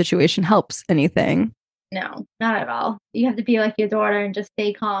the situation helps anything. No, not at all. You have to be like your daughter and just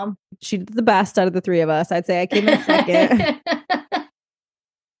stay calm. She did the best out of the three of us. I'd say I came in second.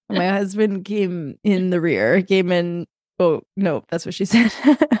 My husband came in the rear. Oh, no, that's what she said.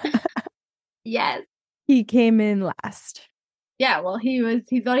 Yes. He came in last. Yeah, well, he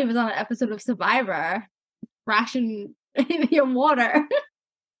thought he was on an episode of Survivor, ration your water.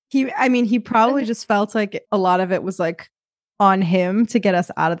 He probably just felt like a lot of it was like on him to get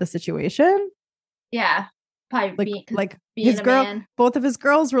us out of the situation. Yeah, probably like being his girl, man. Both of his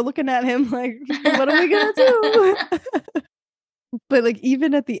girls were looking at him like, what are we gonna do? But like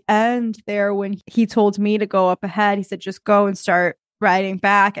even at the end there, when he told me to go up ahead, he said, just go and start riding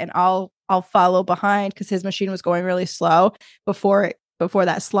back and I'll follow behind, because his machine was going really slow before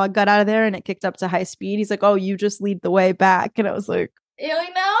that slug got out of there and it kicked up to high speed. He's like, oh, you just lead the way back. And I was like, no,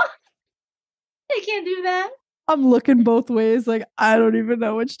 I can't do that. I'm looking both ways. Like, I don't even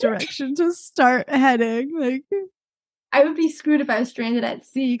know which direction to start heading. Like, I would be screwed if I was stranded at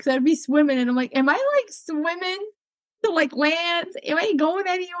sea, because I'd be swimming and I'm like, am I like swimming to like land? Am I going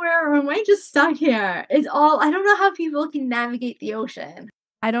anywhere, or am I just stuck here? I don't know how people can navigate the ocean.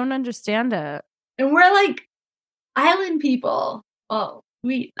 I don't understand it. And we're like island people. Oh,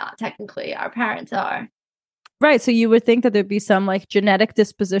 We not technically. Our parents are. Right. So you would think that there'd be some like genetic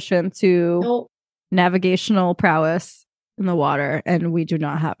disposition to Nope. navigational prowess in the water, and we do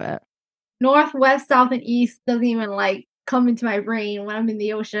not have it. North, west, south, and east doesn't even like come into my brain when I'm in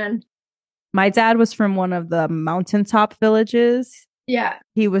the ocean. My dad was from one of the mountaintop villages. Yeah.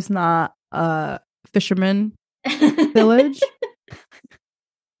 He was not a fisherman village.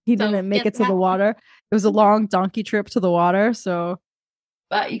 He So, didn't make get it to the that. water. It was a long donkey trip to the water. So,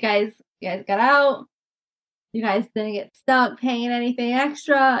 But you guys got out. You guys didn't get stuck paying anything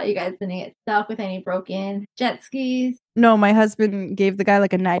extra. You guys didn't get stuck with any broken jet skis. no, my husband gave the guy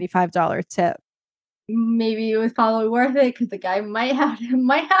like a $95 tip. Maybe it was probably worth it because the guy might have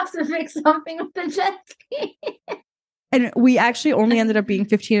to fix something with the jet ski. And we actually only ended up being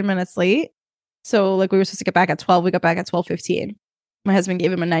 15 minutes late. So like we were supposed to get back at 12. We got back at 12:15. My husband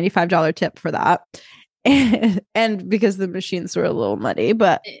gave him a $95 tip for that. And because the machines were a little muddy,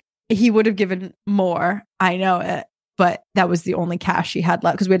 but he would have given more. I know it. But that was the only cash he had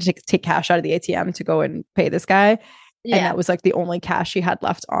left because we had to take cash out of the ATM to go and pay this guy. Yeah. And that was like the only cash he had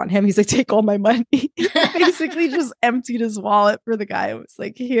left on him. He's like, take all my money. Basically just emptied his wallet for the guy. It was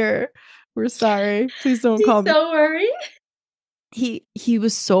like, here, we're sorry. Please don't call me. So worried. He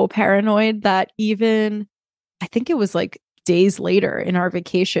was so paranoid that even I think it was like days later in our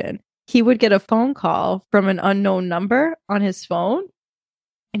vacation, he would get a phone call from an unknown number on his phone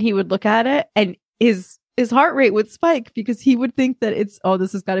and he would look at it and his heart rate would spike because he would think that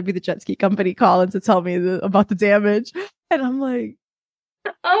this has got to be the jet ski company calling to tell me about the damage. And I'm like,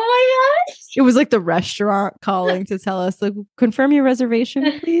 oh my gosh. It was like the restaurant calling to tell us, like, confirm your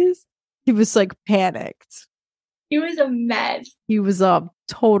reservation, please. He was like panicked. He was a mess. He was a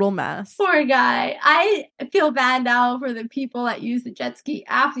total mess. Poor guy. I feel bad now for the people that use the jet ski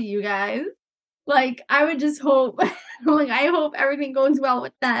after you guys. Like, I would just hope, I hope everything goes well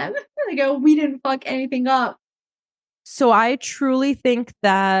with them. We didn't fuck anything up. So I truly think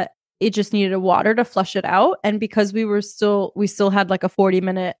that it just needed water to flush it out. And because we still had like a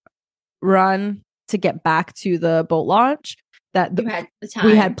 40-minute run to get back to the boat launch, that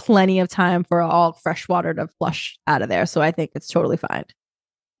we had plenty of time for all fresh water to flush out of there. So I think it's totally fine.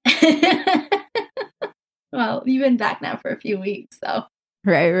 Well, you've been back now for a few weeks, so.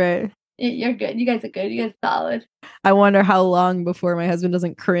 Right. You're good. You guys are good. You guys are solid. I wonder how long before my husband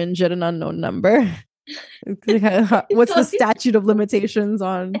doesn't cringe at an unknown number. What's the statute of limitations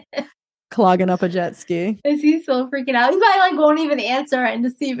on clogging up a jet ski? Is he still freaking out? He probably won't even answer and to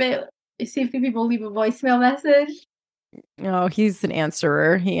see if people leave a voicemail message. Oh, he's an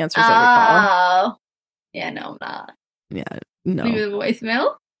answerer. He answers every call. Yeah, no, I'm not. Yeah, no. Leave a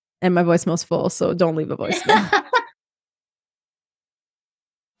voicemail? And my voicemail's full, so don't leave a voicemail.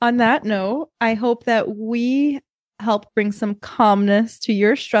 On that note, I hope that we help bring some calmness to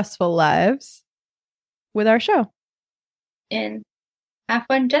your stressful lives with our show. And have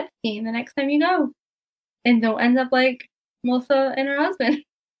fun jet skiing the next time you go. And don't end up like Melissa and her husband.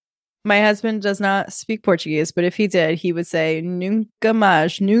 My husband does not speak Portuguese, but if he did, he would say, nunca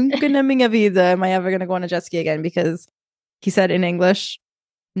mais, nunca na minha vida am I ever going to go on a jet ski again, because he said in English,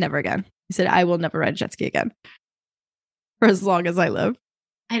 never again. He said, I will never ride a jet ski again for as long as I live.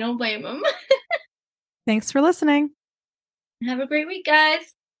 I don't blame him. Thanks for listening. Have a great week,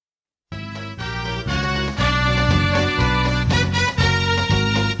 guys.